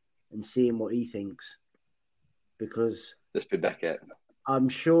fan and seeing what he thinks, because Let's be Beckett. I'm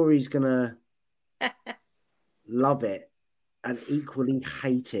sure he's gonna love it and equally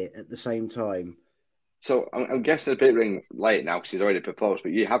hate it at the same time. So I'm guessing it's a bit late now because he's already proposed,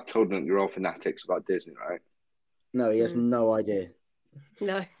 but you have told him you're all fanatics about Disney, right? No, he has no idea.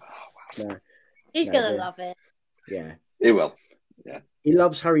 No. No. He's going to love it. Yeah. He will. Yeah. He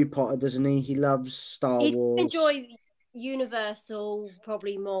loves Harry Potter, doesn't he? He loves Star Wars. He enjoy Universal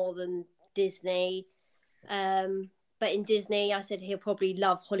probably more than Disney. But in Disney, I said he'll probably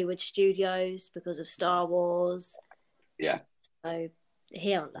love Hollywood Studios because of Star Wars. Yeah. So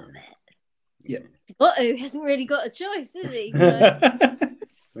he'll love it. Yeah. He hasn't really got a choice, has he? So...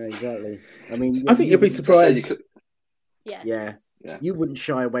 Exactly. I mean, I think you'll be surprised. Yeah. You wouldn't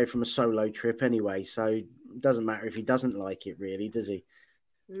shy away from a solo trip anyway, so it doesn't matter if he doesn't like it, really, does he?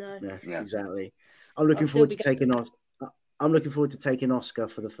 No. Yeah. Exactly. I'm looking forward to taking Oscar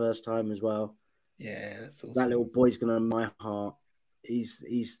for the first time as well. Yeah, that's awesome. That little boy's gonna own my heart. He's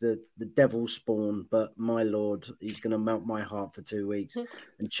the devil spawn, but my lord, he's gonna melt my heart for 2 weeks.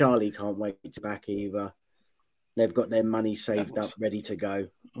 And Charlie can't wait to back either. They've got their money saved up, ready to go.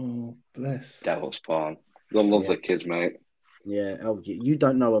 Oh, bless. Devil spawn. They're lovely kids, mate. Yeah. Oh, you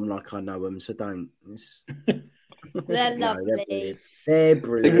don't know them like I know them, so don't. They're lovely. They're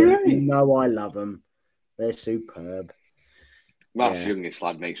brilliant. You know I love them. They're superb. Mark's youngest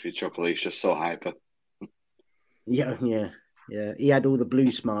lad makes me chuckle. He's just so hyper. Yeah. He had all the blue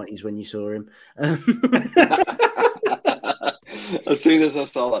Smarties when you saw him. As soon as I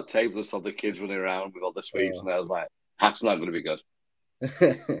saw that table, I saw the kids running around with all the sweets, and I was like, that's not going to be good.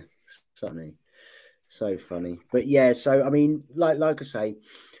 Funny. So funny. But yeah, so I mean, like I say,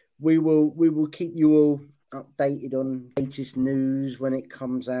 we will keep you all updated on latest news when it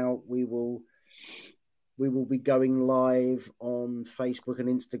comes out. We will be going live on Facebook and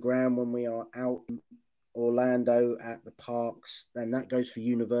Instagram when we are out in Orlando at the parks, and that goes for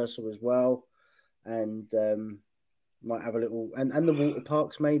Universal as well. And might have a little and the water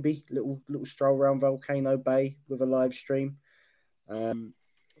parks, maybe little stroll around Volcano Bay with a live stream.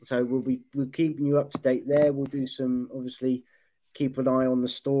 So we'll keep you up to date there. We'll do some, obviously, keep an eye on the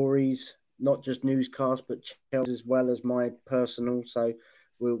stories, not just newscasts, but Chelsea as well as my personal. So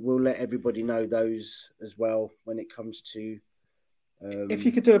we'll let everybody know those as well when it comes to. If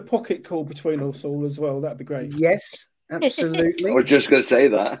you could do a pocket call between us all as well, that'd be great. Yes, absolutely. I was just going to say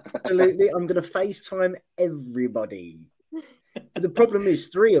that. Absolutely. I'm going to FaceTime everybody. The problem is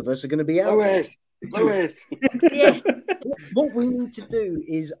 3 of us are going to be out. Lois. Yeah. What we need to do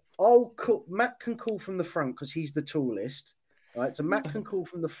is Matt can call from the front because he's the tallest. Right, so Matt can call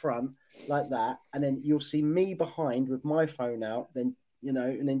from the front like that, and then you'll see me behind with my phone out. Then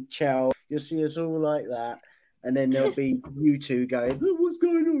and then Chow, you'll see us all like that, and then there'll be you two going, "Oh, what's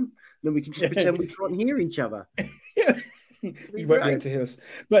going on?" Then we can just pretend we can't hear each other. You won't be able to hear us,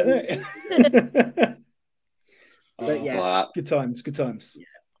 but but yeah, good times.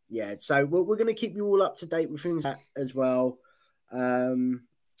 yeah, so we're going to keep you all up to date with things as well. And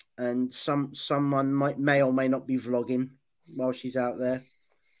someone may or may not be vlogging while she's out there.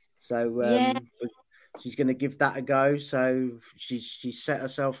 So she's going to give that a go. So she's set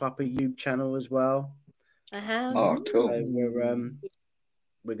herself up a YouTube channel as well. I have. Oh, cool. So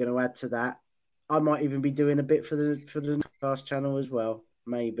we're going to add to that. I might even be doing a bit for the podcast channel as well,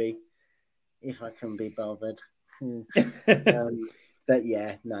 maybe, if I can be bothered. But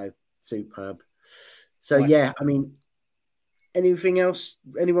yeah, no, superb. So nice. yeah, I mean, anything else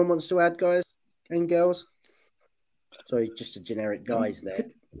anyone wants to add, guys and girls? Sorry, just a generic guys there.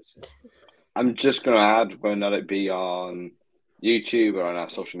 I'm just going to add, whether it be on YouTube or on our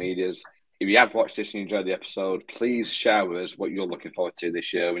social medias, if you have watched this and you enjoyed the episode, please share with us what you're looking forward to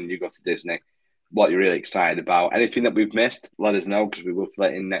this year when you go to Disney, what you're really excited about. Anything that we've missed, let us know, because we will fill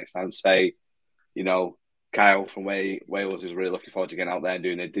it in next time. Say, you know, Kyle from Wales is really looking forward to getting out there and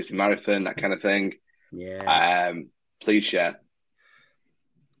doing a Disney marathon, that kind of thing. Yeah. Please share.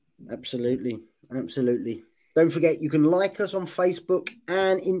 Absolutely. Don't forget, you can like us on Facebook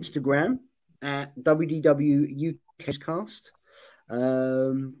and Instagram at WDW UKcast.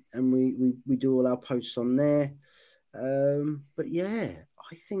 And we do all our posts on there. But yeah,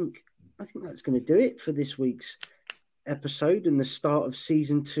 I think that's going to do it for this week's episode and the start of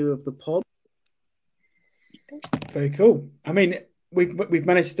season 2 of the pod. Very cool. I mean, we've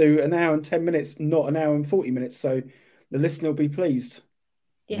managed to do an hour and 10 minutes, not an hour and 40 minutes. So the listener will be pleased.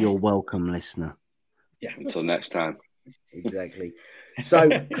 Yeah. You're welcome, listener. Yeah. Until next time. Exactly. So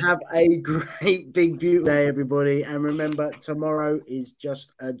have a great, big, beautiful day, everybody. And remember, tomorrow is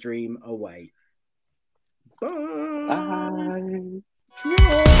just a dream away. Bye. Bye.